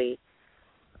efficiency,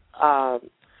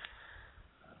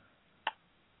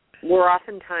 we're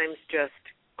oftentimes just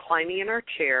climbing in our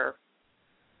chair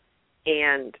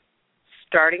and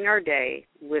starting our day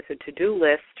with a to-do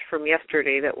list from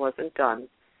yesterday that wasn't done,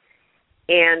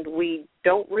 and we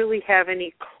don't really have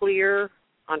any clear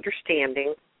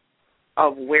understanding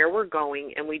of where we're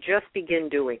going, and we just begin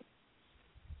doing.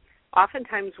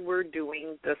 Oftentimes we're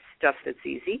doing the stuff that's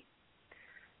easy,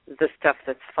 the stuff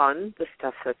that's fun, the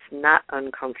stuff that's not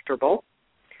uncomfortable.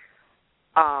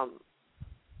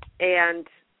 And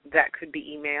that could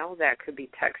be email, that could be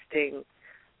texting.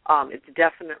 It's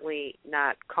definitely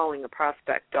not calling a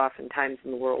prospect oftentimes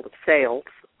in the world of sales,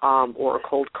 or a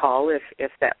cold call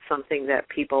if that's something that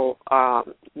people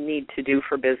need to do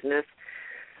for business.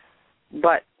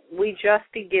 But we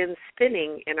just begin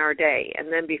spinning in our day,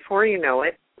 and then before you know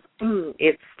it,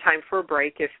 it's time for a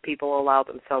break if people allow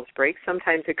themselves breaks.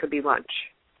 Sometimes it could be lunch.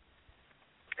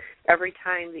 Every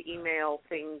time the email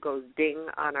thing goes ding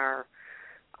on our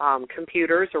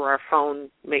computers or our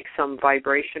phone makes some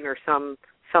vibration or some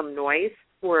noise,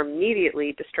 we're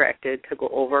immediately distracted to go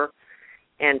over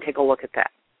and take a look at that.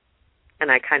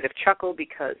 And I kind of chuckle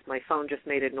because my phone just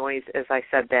made a noise as I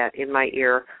said that in my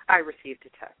ear. I received a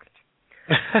text.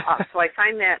 So I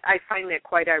find that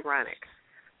quite ironic.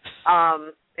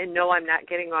 And no, I'm not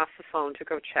getting off the phone to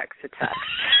go check the text.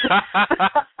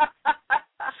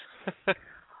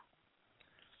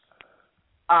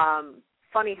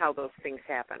 Funny how those things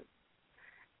happen.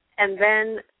 And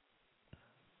then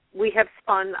we have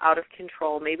spun out of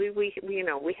control. Maybe we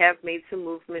have made some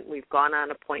movement. We've gone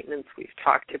on appointments. We've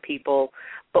talked to people.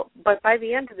 But by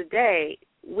the end of the day,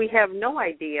 we have no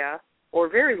idea or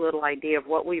very little idea of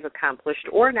what we've accomplished,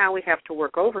 or now we have to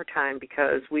work overtime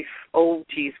because we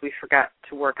forgot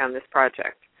to work on this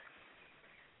project.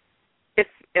 If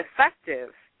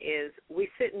effective is we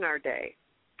sit in our day,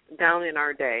 down in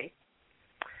our day,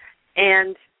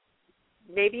 and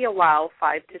maybe allow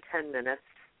 5 to 10 minutes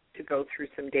to go through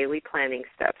some daily planning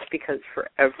steps, because for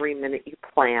every minute you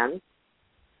plan,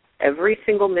 every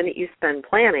single minute you spend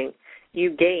planning,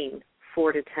 you gain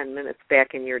 4 to 10 minutes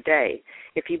back in your day.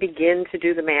 If you begin to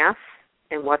do the math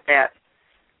and what that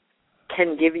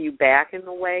can give you back in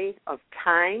the way of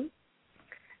time,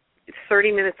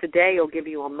 30 minutes a day will give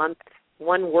you a month,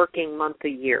 one working month a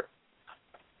year.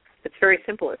 It's very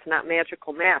simple. It's not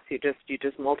magical math. You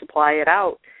just multiply it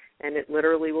out, and it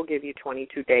literally will give you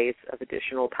 22 days of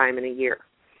additional time in a year.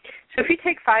 So if you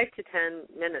take 5 to 10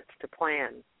 minutes to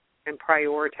plan and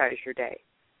prioritize your day,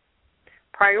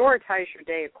 prioritize your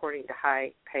day according to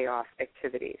high payoff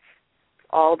activities. It's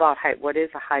all about what is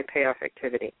a high payoff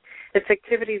activity. It's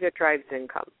activity that drives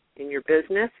income. In your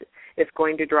business, it's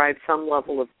going to drive some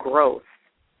level of growth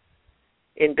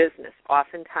in business,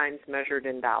 oftentimes measured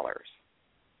in dollars.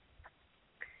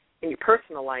 In your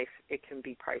personal life, it can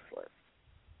be priceless.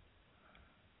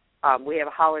 We have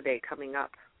a holiday coming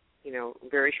up,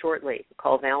 very shortly,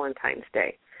 called Valentine's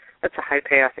Day. That's a high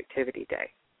payoff activity day.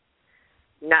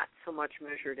 not so much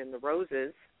measured in the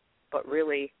roses, but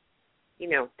really,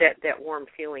 that warm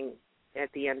feeling at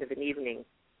the end of an evening,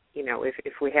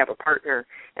 if we have a partner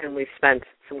and we've spent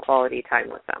some quality time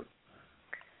with them.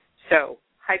 So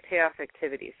high payoff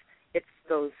activities, it's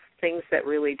those things that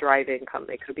really drive income.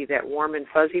 It could be that warm and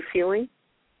fuzzy feeling.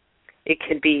 It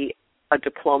could be a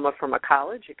diploma from a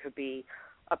college. It could be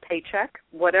a paycheck.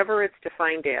 Whatever it's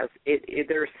defined as,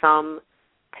 there's some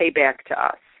payback to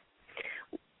us.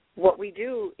 What we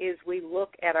do is we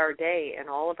look at our day and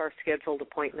all of our scheduled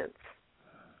appointments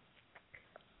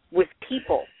with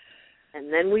people,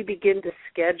 and then we begin to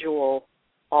schedule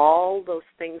all those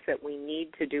things that we need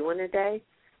to do in a day.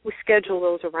 We schedule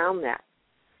those around that.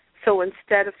 So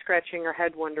instead of scratching our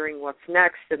head wondering what's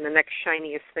next and the next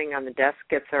shiniest thing on the desk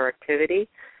gets our activity,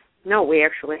 no, we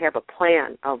actually have a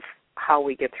plan of how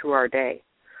we get through our day.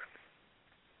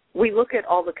 We look at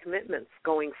all the commitments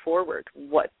going forward.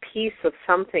 What piece of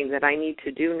something that I need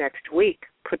to do next week,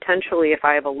 potentially if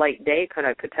I have a light day, could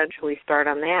I potentially start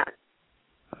on that?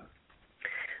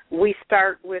 We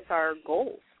start with our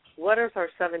goals. What are our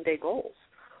 7-day goals?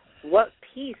 What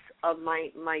piece of my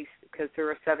because there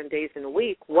are 7 days in a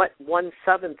week, what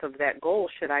 1/7 of that goal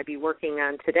should I be working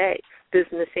on today,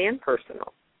 business and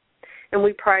personal? And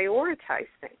we prioritize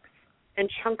things and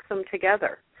chunk them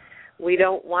together. We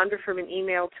don't wander from an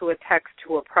email to a text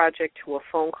to a project to a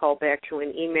phone call back to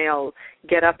an email,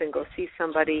 get up and go see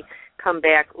somebody, come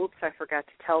back, oops, I forgot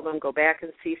to tell them, go back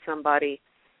and see somebody.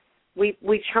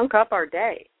 We chunk up our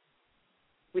day.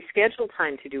 We schedule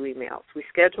time to do emails. We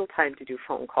schedule time to do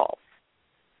phone calls.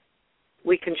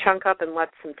 We can chunk up and let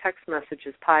some text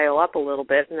messages pile up a little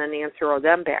bit and then answer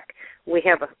them back. We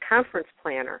have a conference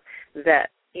planner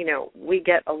that, we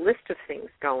get a list of things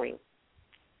going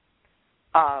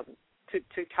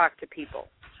to talk to people.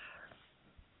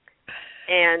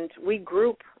 And we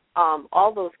group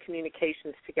all those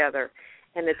communications together.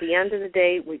 And at the end of the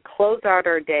day, we close out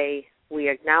our day, we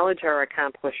acknowledge our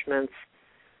accomplishments,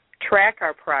 track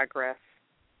our progress,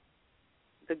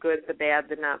 the good, the bad,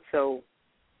 the not so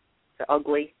the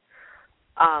ugly.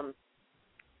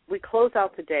 We close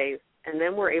out the day, and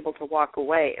then we're able to walk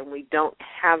away, and we don't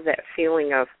have that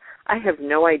feeling of, I have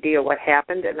no idea what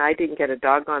happened, and I didn't get a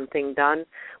doggone thing done.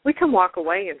 We can walk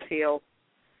away and feel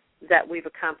that we've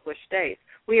accomplished days.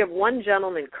 We have one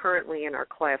gentleman currently in our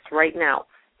class right now.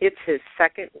 It's his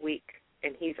second week,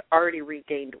 and he's already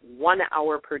regained 1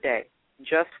 hour per day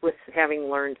just with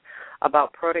having learned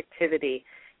about productivity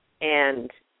and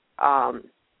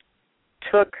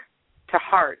took to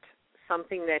heart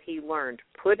something that he learned,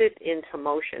 put it into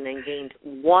motion, and gained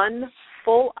 1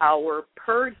 full hour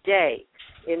per day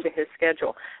into his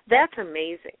schedule. That's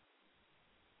amazing.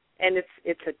 And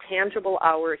it's a tangible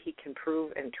hour he can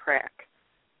prove and track.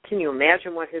 Can you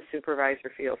imagine what his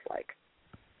supervisor feels like?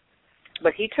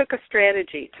 But he took a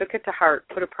strategy, took it to heart,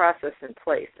 put a process in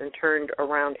place, and turned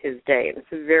around his day. And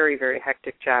it's a very, very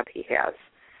hectic job he has.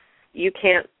 You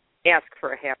can't ask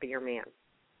for a happier man.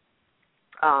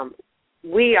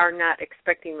 We are not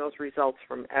expecting those results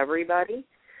from everybody,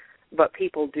 but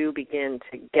people do begin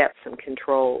to get some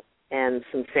control and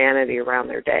some sanity around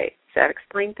their day. Does that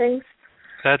explain things?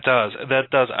 That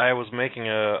does. I was making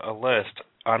a list.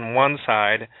 On one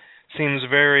side, seems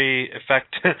very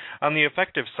effective. On the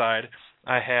effective side,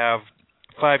 I have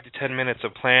 5 to 10 minutes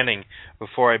of planning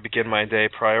before I begin my day,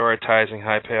 prioritizing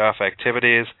high payoff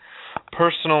activities.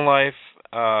 Personal life,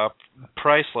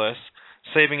 priceless.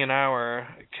 Saving an hour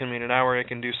can mean an hour I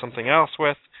can do something else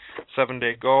with.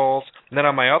 7-day goals. And then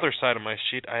on my other side of my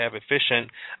sheet, I have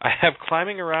efficient. I have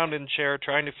climbing around in chair,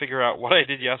 trying to figure out what I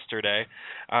did yesterday,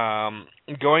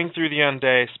 going through the end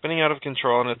day, spinning out of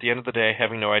control, and at the end of the day,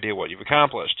 having no idea what you've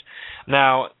accomplished.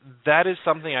 Now, that is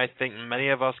something I think many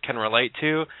of us can relate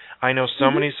to. I know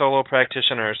so many solo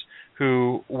practitioners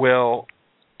who will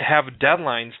have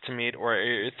deadlines to meet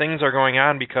or things are going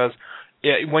on because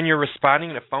when you're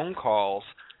responding to phone calls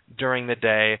during the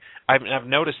day, I've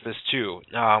noticed this too,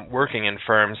 working in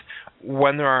firms,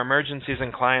 when there are emergencies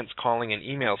and clients calling and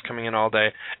emails coming in all day,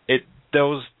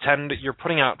 you're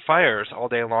putting out fires all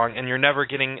day long and you're never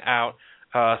getting out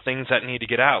things that need to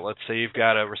get out. Let's say you've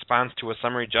got a response to a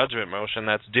summary judgment motion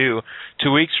that's due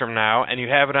 2 weeks from now and you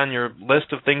have it on your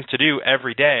list of things to do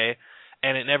every day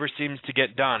and it never seems to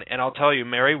get done. And I'll tell you,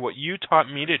 Mary, what you taught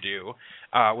me to do,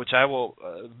 which I will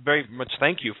very much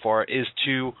thank you for, is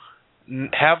to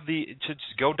just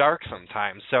go dark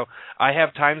sometimes. So I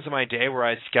have times in my day where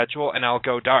I schedule and I'll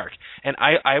go dark. And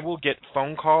I will get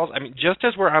phone calls. I mean, just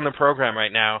as we're on the program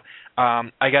right now,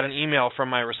 I got an email from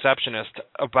my receptionist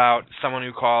about someone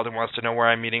who called and wants to know where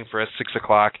I'm meeting for a 6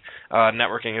 o'clock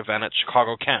networking event at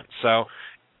Chicago Kent. So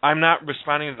I'm not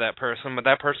responding to that person, but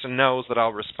that person knows that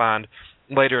I'll respond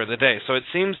later in the day. So it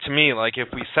seems to me like if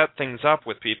we set things up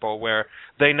with people where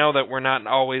they know that we're not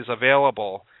always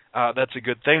available, that's a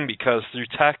good thing, because through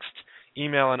text,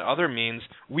 email, and other means,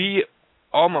 we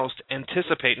almost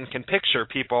anticipate and can picture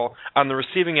people on the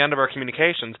receiving end of our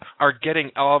communications are getting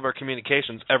all of our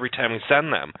communications every time we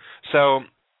send them. So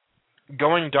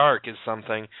going dark is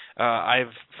something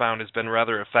I've found has been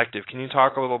rather effective. Can you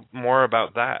talk a little more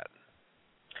about that?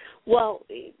 Well,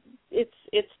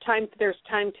 it's time. There's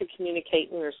time to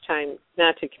communicate, and there's time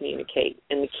not to communicate.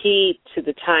 And the key to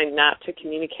the time not to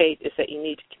communicate is that you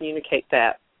need to communicate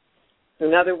that.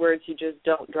 In other words, you just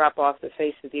don't drop off the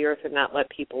face of the earth and not let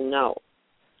people know.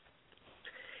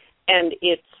 And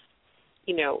it's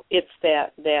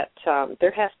that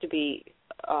there has to be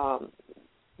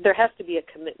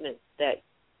a commitment that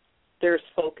there's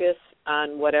focus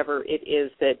on whatever it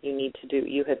is that you need to do.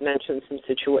 You had mentioned some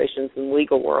situations in the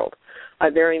legal world. I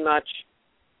very much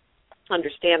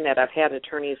understand that. I've had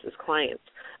attorneys as clients.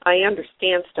 I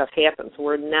understand stuff happens.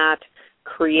 We're not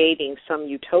creating some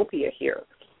utopia here.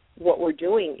 What we're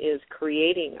doing is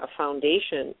creating a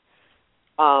foundation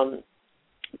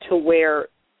to where,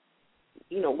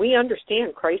 we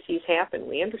understand crises happen.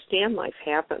 We understand life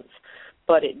happens.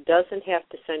 But it doesn't have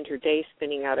to send your day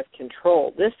spinning out of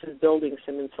control. This is building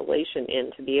some insulation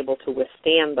in to be able to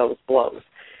withstand those blows.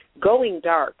 Going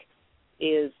dark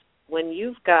is when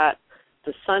you've got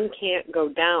the sun can't go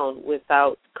down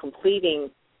without completing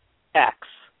X,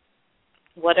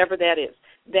 whatever that is.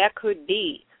 That could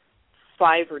be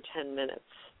 5 or 10 minutes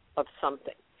of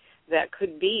something. That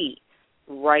could be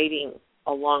writing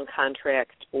a long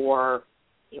contract or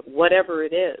whatever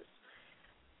it is.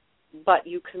 But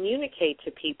you communicate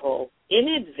to people in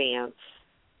advance,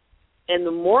 and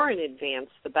the more in advance,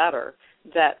 the better,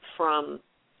 that from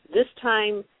this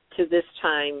time to this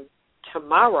time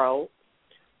tomorrow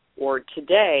or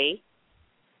today,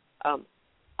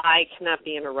 I cannot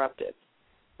be interrupted.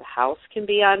 The house can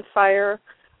be on fire.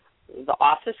 The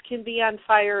office can be on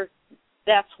fire.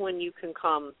 That's when you can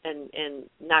come and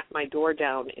knock my door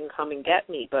down and come and get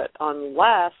me. But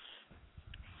unless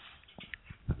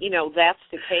that's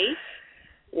the case,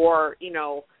 or,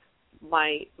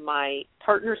 my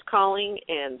partner's calling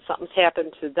and something's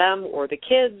happened to them or the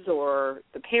kids or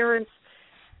the parents,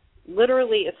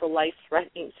 literally it's a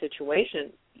life-threatening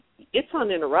situation, it's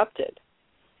uninterrupted.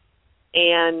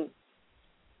 And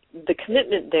the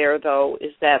commitment there, though,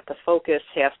 is that the focus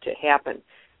has to happen.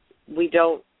 We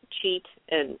don't cheat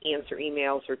and answer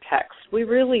emails or texts. We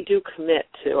really do commit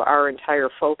to our entire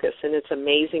focus, and it's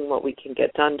amazing what we can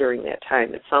get done during that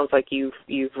time. It sounds like you've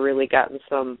really gotten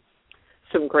some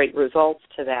great results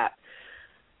to that.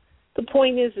 The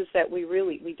point is that we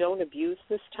don't abuse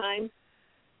this time.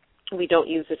 We don't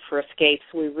use it for escapes.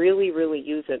 We really, really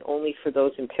use it only for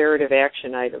those imperative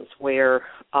action items where,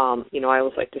 I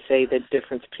always like to say the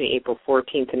difference between April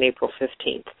 14th and April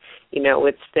 15th.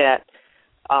 It's that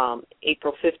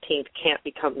April 15th can't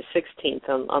become the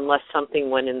 16th unless something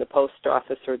went in the post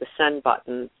office or the send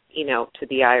button, to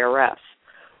the IRS.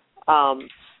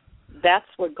 That's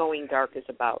what going dark is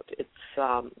about.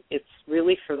 It's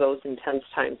really for those intense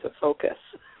times of focus.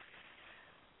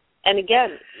 And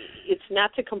again, it's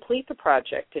not to complete the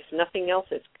project. If nothing else,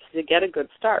 it's to get a good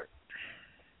start.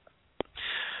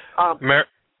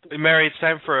 Mary, it's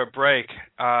time for a break.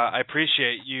 I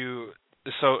appreciate you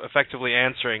so effectively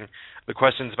answering the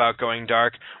questions about going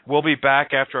dark. We'll be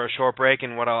back after a short break,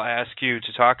 and what I'll ask you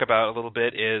to talk about a little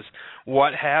bit is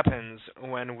what happens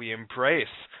when we embrace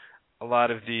a lot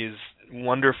of these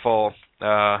wonderful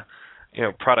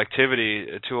productivity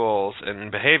tools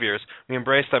and behaviors. We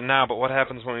embrace them now, but what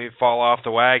happens when we fall off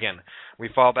the wagon? We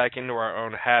fall back into our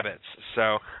own habits.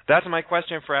 So that's my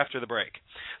question for after the break.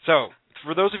 So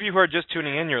for those of you who are just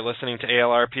tuning in, you're listening to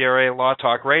ALRPRA Law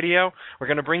Talk Radio. We're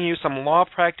going to bring you some law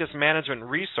practice management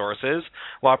resources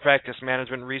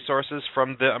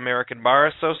from the American Bar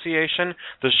Association,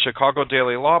 the Chicago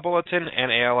Daily Law Bulletin,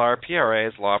 and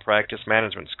ALRPRA's Law Practice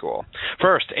Management School.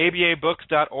 First,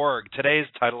 ababooks.org. Today's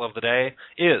title of the day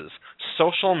is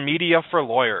Social Media for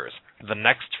Lawyers, The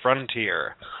Next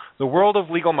Frontier. The world of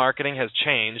legal marketing has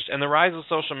changed, and the rise of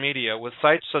social media with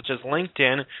sites such as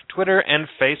LinkedIn, Twitter, and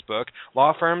Facebook,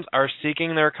 law firms are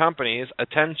seeking their companies'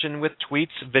 attention with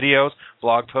tweets, videos,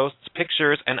 blog posts,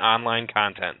 pictures, and online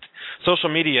content.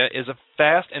 Social media is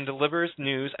fast and delivers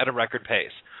news at a record pace.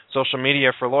 Social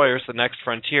Media for Lawyers, The Next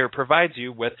Frontier provides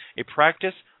you with a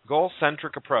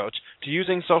goal-centric approach to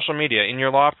using social media in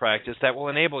your law practice that will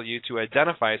enable you to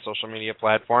identify social media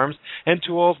platforms and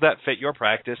tools that fit your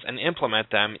practice and implement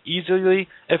them easily,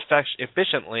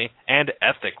 efficiently, and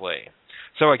ethically.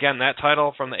 So again, that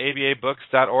title from the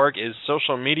ababooks.org is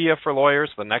Social Media for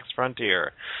Lawyers, The Next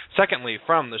Frontier. Secondly,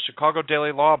 from the Chicago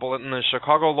Daily Law Bulletin, the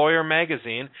Chicago Lawyer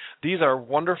Magazine, these are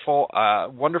wonderful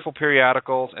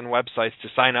periodicals and websites to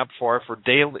sign up for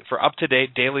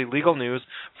up-to-date daily legal news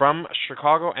from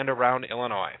Chicago and around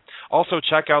Illinois. Also,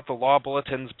 check out the Law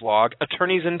Bulletin's blog,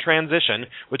 Attorneys in Transition,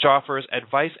 which offers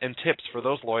advice and tips for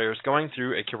those lawyers going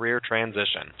through a career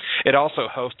transition. It also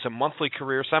hosts a monthly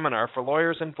career seminar for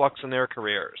lawyers in flux in their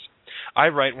careers. I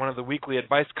write one of the weekly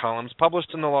advice columns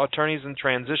published in the Law Attorneys in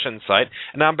Transition site,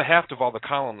 and on behalf of all the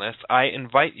columnists, I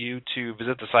invite you to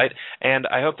visit the site, and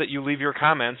I hope that you leave your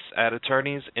comments at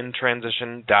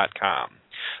attorneysintransition.com.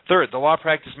 Third, the Law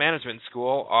Practice Management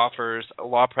School offers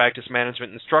law practice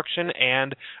management instruction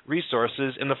and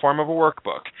resources in the form of a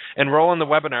workbook. Enroll in the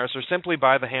webinars or simply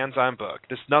buy the hands-on book.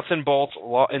 This nuts and bolts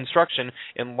law instruction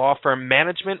in law firm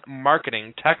management,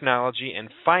 marketing, technology, and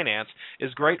finance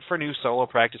is great for new solo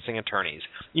practicing attorneys.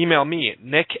 Email me,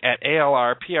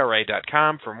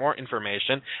 nick@alrpra.com for more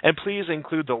information, and please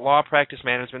include the Law Practice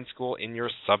Management School in your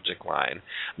subject line.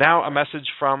 Now, a message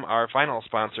from our final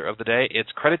sponsor of the day.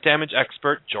 It's credit damage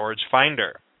expert George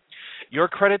Finder. Your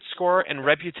credit score and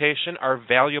reputation are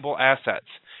valuable assets.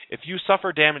 If you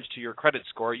suffer damage to your credit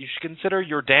score, you should consider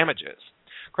your damages.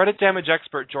 Credit damage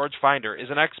expert George Finder is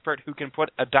an expert who can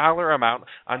put a dollar amount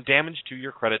on damage to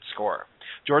your credit score.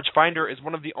 George Finder is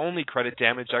one of the only credit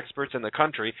damage experts in the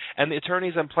country, and the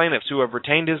attorneys and plaintiffs who have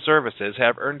retained his services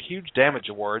have earned huge damage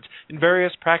awards in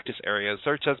various practice areas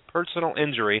such as personal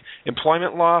injury,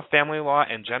 employment law, family law,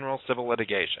 and general civil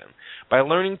litigation. By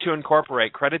learning to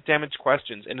incorporate credit damage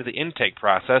questions into the intake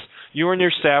process, you and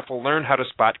your staff will learn how to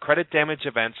spot credit damage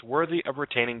events worthy of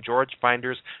retaining George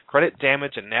Finder's credit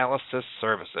damage analysis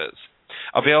services.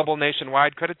 Available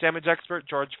nationwide, credit damage expert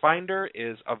George Finder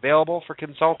is available for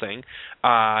consulting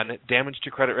on damage to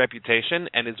credit reputation,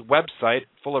 and his website,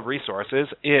 full of resources,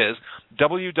 is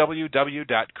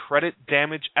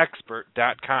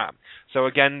www.creditdamageexpert.com. So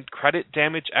again,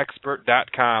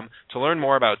 creditdamageexpert.com to learn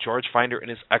more about George Finder and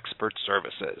his expert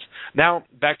services. Now,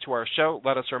 back to our show.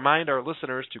 Let us remind our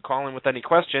listeners to call in with any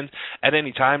questions at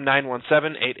any time,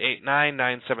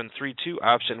 917-889-9732,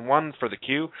 option 1 for the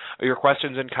queue. Your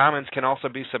questions and comments can also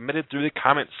be submitted through the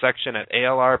comments section at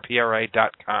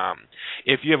alrpra.com.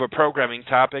 If you have a programming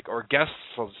topic or guest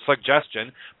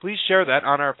suggestion, please share that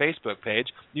on our Facebook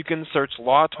page. You can search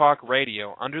Law Talk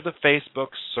Radio under the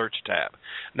Facebook search tab.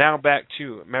 Now back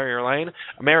to Mary Erlaine.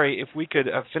 Mary, if we could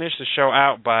finish the show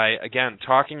out by, again,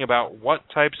 talking about what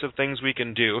types of things we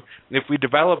can do if we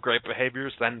develop great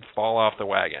behaviors, then fall off the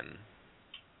wagon.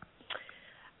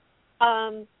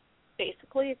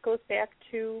 Basically, it goes back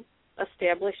to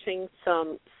establishing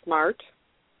some smart,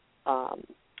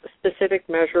 specific,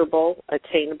 measurable,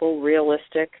 attainable,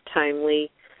 realistic,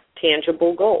 timely,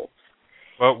 tangible goals.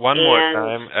 Well, one more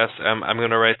time, I'm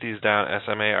going to write these down,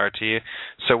 SMART.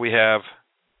 So we have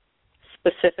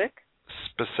specific,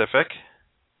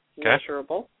 okay.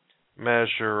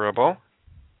 Measurable.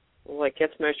 What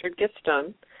gets measured gets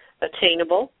done.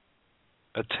 Attainable.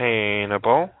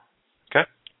 Okay.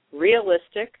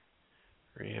 Realistic,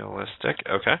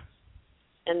 okay.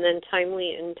 And then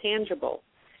timely and tangible.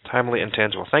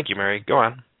 Thank you, Mary. Go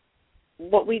on.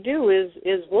 What we do is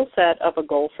we'll set up a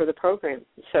goal for the program.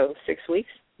 So 6 weeks,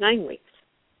 9 weeks.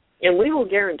 And we will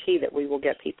guarantee that we will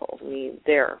get people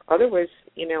there. Otherwise,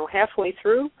 halfway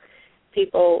through,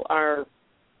 people are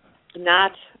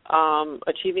not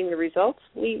achieving the results,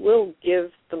 we will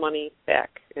give the money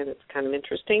back. And it's kind of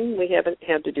interesting. We haven't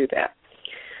had to do that.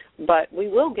 But we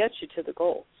will get you to the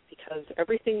goals because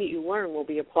everything that you learn will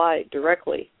be applied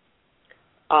directly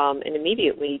and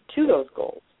immediately to those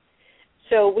goals.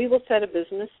 So we will set a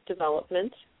business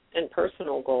development and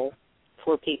personal goal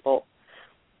for people.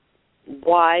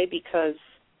 Why? Because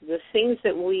the things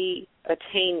that we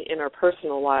attain in our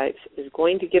personal lives is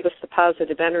going to give us the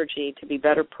positive energy to be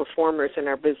better performers in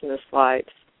our business lives.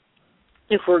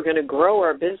 If we're going to grow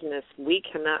our business, we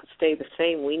cannot stay the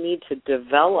same. We need to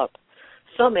develop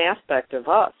some aspect of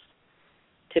us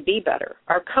to be better.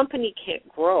 Our company can't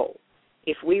grow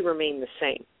if we remain the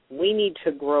same. We need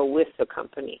to grow with the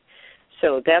company.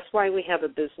 So that's why we have a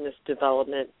business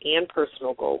development and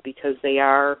personal goal, because they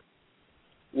are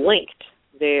linked.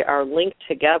 They are linked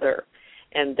together.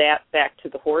 And that, back to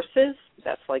the horses,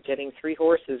 that's like getting 3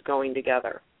 horses going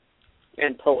together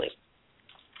and pulling.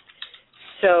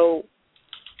 So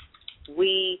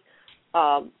we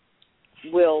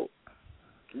will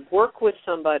work with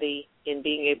somebody in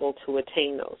being able to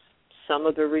attain those. Some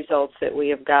of the results that we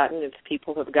have gotten, if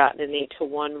people have gotten an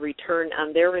 8-to-1 return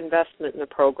on their investment in the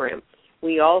program.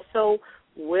 We also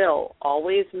will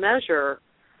always measure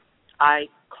I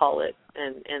call it,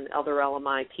 and other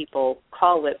LMI people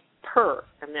call it PER,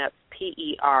 and that's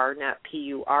P-E-R, not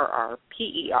P-U-R-R,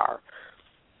 P-E-R.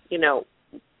 You know,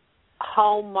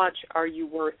 how much are you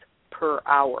worth per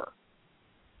hour?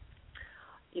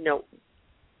 You know,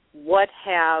 what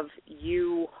have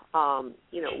you,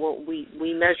 well,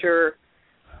 we measure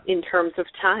in terms of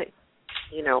time.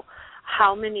 You know,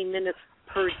 how many minutes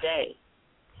per day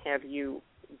have you,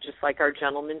 just like our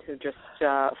gentleman who just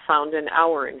found an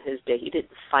hour in his day. He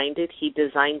didn't find it. He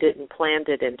designed it and planned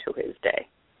it into his day.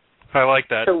 I like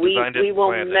that. So we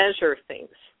will measure things.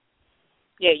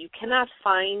 Yeah, you cannot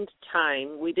find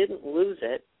time. We didn't lose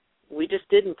it. We just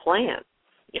didn't plan.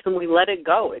 And we let it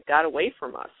go. It got away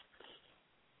from us.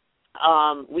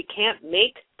 We can't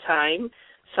make time.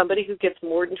 Somebody who gets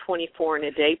more than 24 in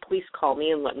a day, please call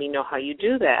me and let me know how you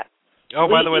do that. Oh,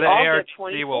 by the way, the ARC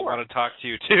will want to talk to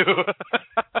you, too.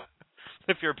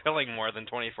 If you're billing more than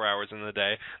 24 hours in the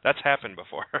day. That's happened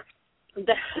before.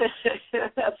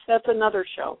 That's another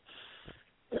show.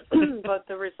 But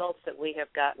the results that we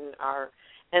have gotten are,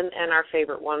 and our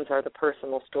favorite ones are the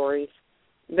personal stories.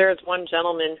 There's one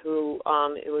gentleman who,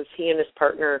 it was he and his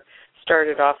partner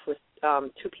started off with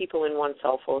 2 people in one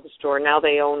cell phone store. Now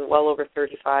they own well over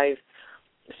 35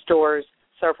 stores,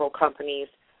 several companies,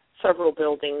 several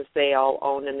buildings they all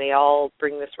own, and they all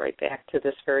bring this right back to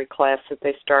this very class that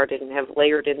they started and have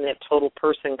layered in that total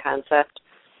person concept.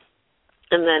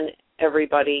 And then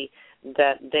everybody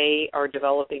that they are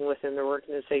developing within their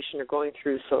organization are going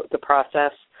through the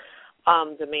process.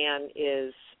 The man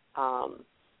is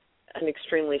an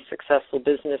extremely successful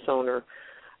business owner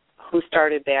who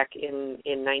started back in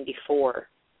 94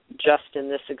 just in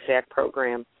this exact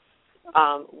program.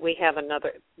 We have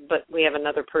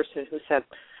another person who said,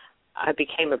 I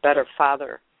became a better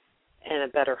father and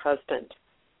a better husband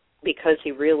because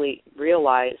he really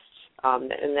realized,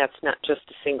 and that's not just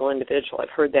a single individual. I've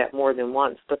heard that more than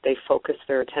once, but they focus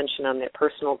their attention on their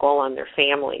personal goal, on their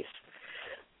families,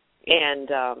 and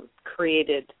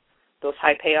created those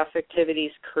high payoff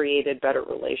activities, created better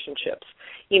relationships.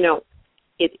 You know,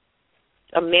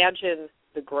 imagine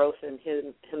the growth in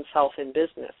himself in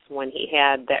business when he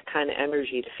had that kind of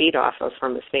energy to feed off of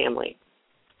from his family.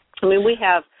 I mean, we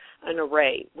have an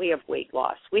array. We have weight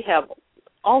loss. We have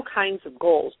all kinds of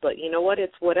goals, but you know what?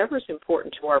 It's whatever's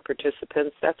important to our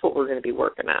participants. That's what we're going to be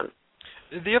working on.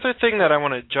 The other thing that I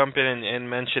want to jump in and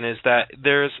mention is that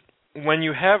when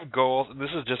you have goals, this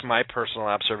is just my personal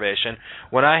observation,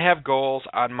 when I have goals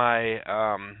on my,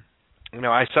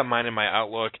 I set mine in my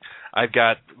Outlook, I've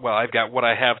got what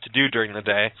I have to do during the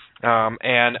day,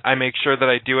 and I make sure that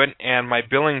I do it, and my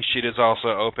billing sheet is also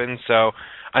open, so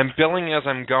I'm billing as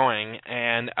I'm going,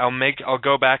 and I'll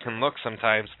go back and look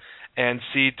sometimes and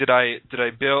see did I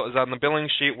bill, is on the billing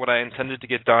sheet what I intended to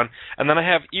get done, and then I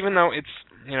have, even though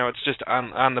it's just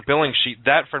on the billing sheet,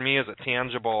 that for me is a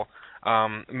tangible,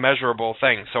 measurable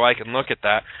thing, so I can look at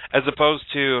that, as opposed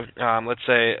to, let's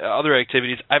say, other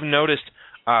activities. I've noticed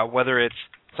whether it's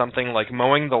something like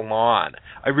mowing the lawn.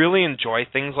 I really enjoy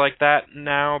things like that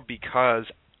now because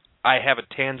I have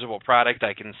a tangible product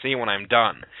I can see when I'm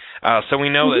done. So we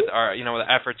know that the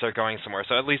efforts are going somewhere.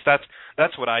 So at least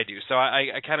that's what I do. So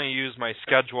I kind of use my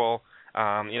schedule,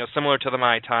 similar to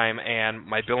my time and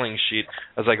my billing sheet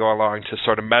as I go along to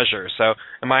sort of measure. So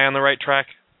am I on the right track?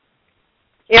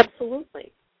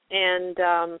 Absolutely. And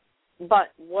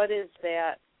but what is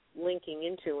that linking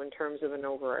into in terms of an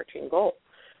overarching goal?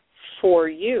 For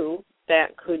you,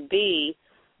 that could be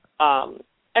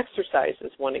exercise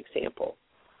is one example.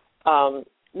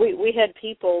 We had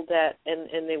people that,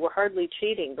 and they were hardly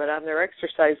cheating, but on their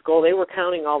exercise goal, they were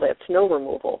counting all that snow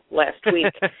removal last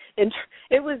week. And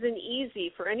it was an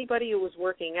easy, for anybody who was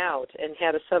working out and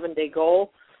had a 7-day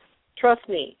goal, trust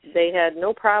me, they had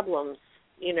no problems,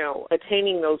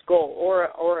 attaining those goals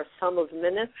or a sum of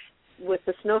minutes. With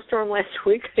the snowstorm last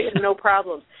week, they had no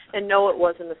problems. And no, it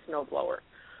wasn't a snowblower.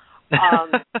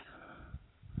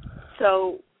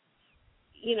 So,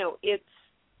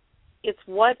 it's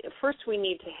what, first we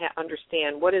need to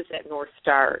understand what is that North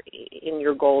Star in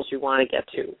your goals you want to get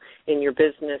to, in your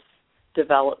business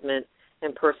development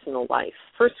and personal life.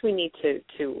 First we need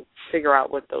to figure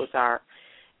out what those are,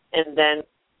 and then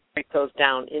break those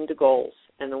down into goals.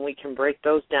 And then we can break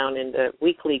those down into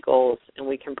weekly goals, and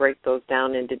we can break those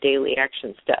down into daily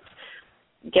action steps.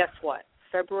 Guess what?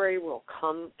 February will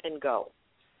come and go.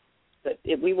 But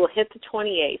we will hit the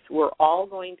 28th. We're all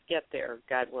going to get there,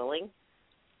 God willing.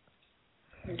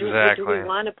 Exactly. Do we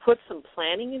want to put some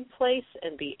planning in place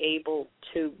and be able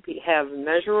to have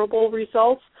measurable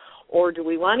results, or do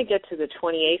we want to get to the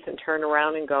 28th and turn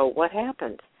around and go, what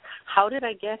happened? How did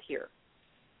I get here?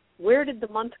 Where did the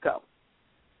month go?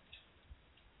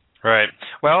 Right.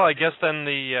 Well, I guess then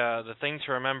the thing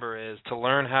to remember is to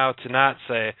learn how to not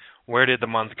say, where did the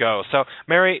month go? So,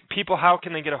 Mary, people, how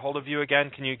can they get a hold of you again?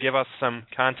 Can you give us some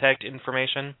contact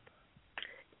information?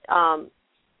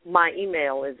 My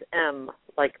email is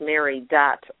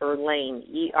m.mary.erlain,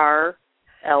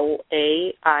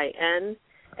 ERLAIN,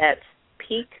 at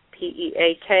peak,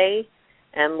 PEAK,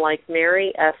 M like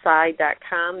Mary,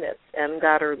 SI.com. That's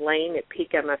m.erlain at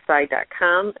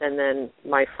peakmsi.com. And then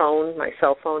my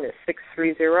cell phone is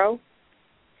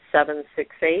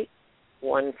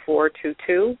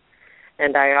 630-768-1422.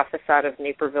 And I office out of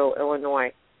Naperville,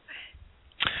 Illinois.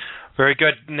 Very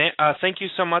good. Thank you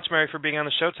so much, Mary, for being on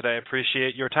the show today. I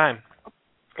appreciate your time.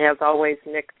 As always,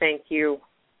 Nick, thank you.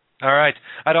 All right.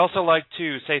 I'd also like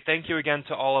to say thank you again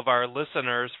to all of our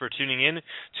listeners for tuning in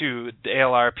to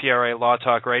ALR PRA Law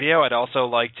Talk Radio. I'd also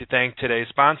like to thank today's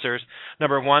sponsors.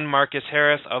 Number one, Marcus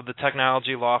Harris of the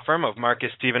technology law firm of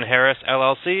Marcus Stephen Harris,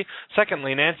 LLC.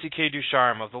 Secondly, Nancy K.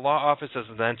 Ducharme of the law offices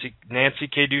of Nancy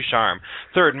K. Ducharme.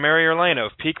 Third, Mary Erlain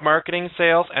of Peak Marketing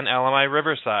Sales and LMI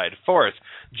Riverside. Fourth,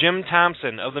 Jim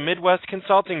Thompson of the Midwest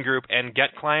Consulting Group and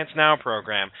Get Clients Now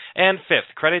program. And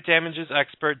fifth, credit damages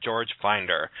expert George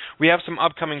Finder. We have some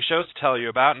upcoming shows to tell you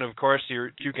about, and of course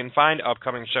you can find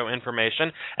upcoming show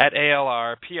information at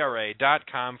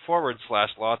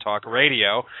alrpra.com/Law Talk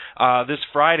Radio. This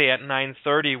Friday at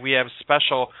 9:30 we have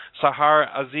special Sahar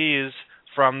Aziz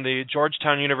from the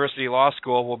Georgetown University Law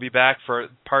School will be back for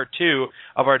part 2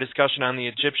 of our discussion on the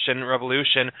Egyptian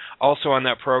Revolution. Also on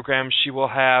that program, she will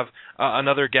have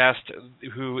another guest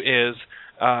who is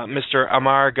Mr.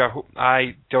 Amar Gahu.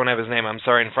 I don't have his name, I'm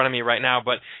sorry, in front of me right now,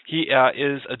 but he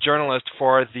is a journalist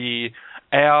for the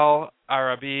Al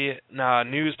Arabi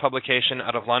news publication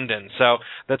out of London. So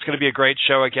that's going to be a great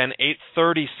show. Again,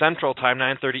 8:30 Central Time,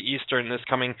 9:30 Eastern this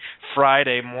coming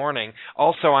Friday morning.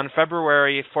 Also on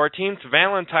February 14th,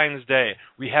 Valentine's Day,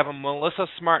 we have a Melissa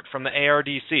Smart from the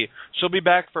ARDC. She'll be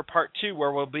back for part 2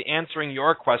 where we'll be answering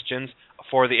your questions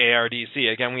for the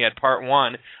ARDC. Again, we had part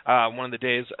 1. One of the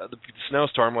days the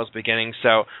snowstorm was beginning,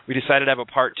 so we decided to have a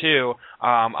part 2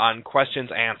 on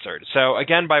questions answered. So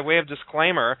again, by way of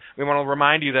disclaimer, we want to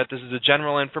remind you that this is a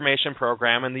general information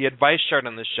program, and the advice shared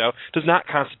on this show does not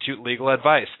constitute legal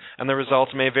advice, and the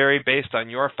results may vary based on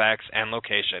your facts and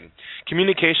location.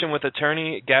 Communication with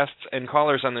attorney, guests, and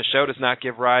callers on the show does not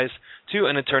give rise to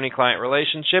an attorney-client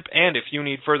relationship, and if you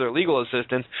need further legal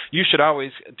assistance, you should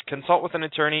always consult with an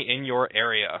attorney in your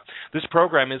area. This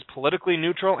program is politically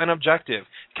neutral and objective.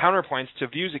 Counterpoints to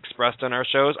views expressed on our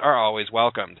shows are always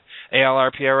welcomed.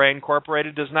 ALR-PRA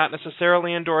Incorporated does not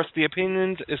necessarily endorse the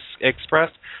opinions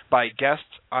expressed by guests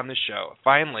on the show.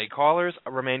 Finally, callers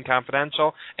remain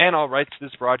confidential, and all rights to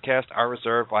this broadcast are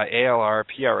reserved by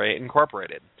ALR-PRA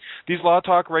Incorporated. These Law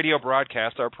Talk radio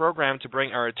broadcasts are programmed to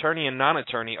bring our attorney and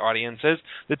non-attorney audiences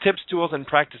the tips, tools, and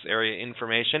practice area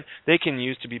information they can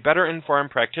use to be better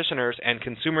informed practitioners and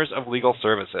consumers of legal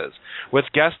services.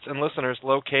 With guests and listeners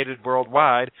located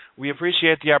worldwide, we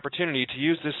appreciate the opportunity to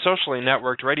use this socially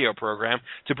networked radio program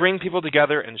to bring people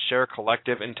together and share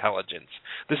collective intelligence.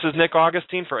 This is Nick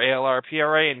Augustine for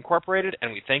ALR-PRA Incorporated,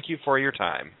 and we thank you for your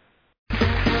time.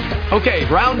 Okay,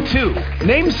 round 2.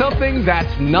 Name something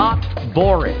that's not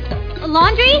boring. A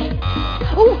laundry?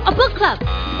 Ooh, a book club.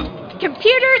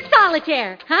 Computer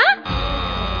solitaire, huh?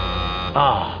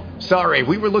 Ah, sorry,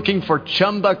 we were looking for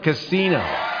Chumba Casino.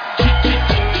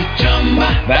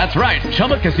 That's right,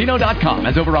 ChumbaCasino.com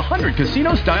has over 100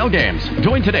 casino-style games.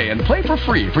 Join today and play for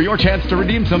free for your chance to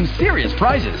redeem some serious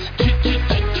prizes.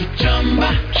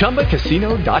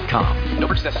 ChumbaCasino.com. No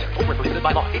purchase necessary. Void where prohibited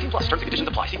by law. 18+ terms and conditions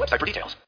apply. See website for details.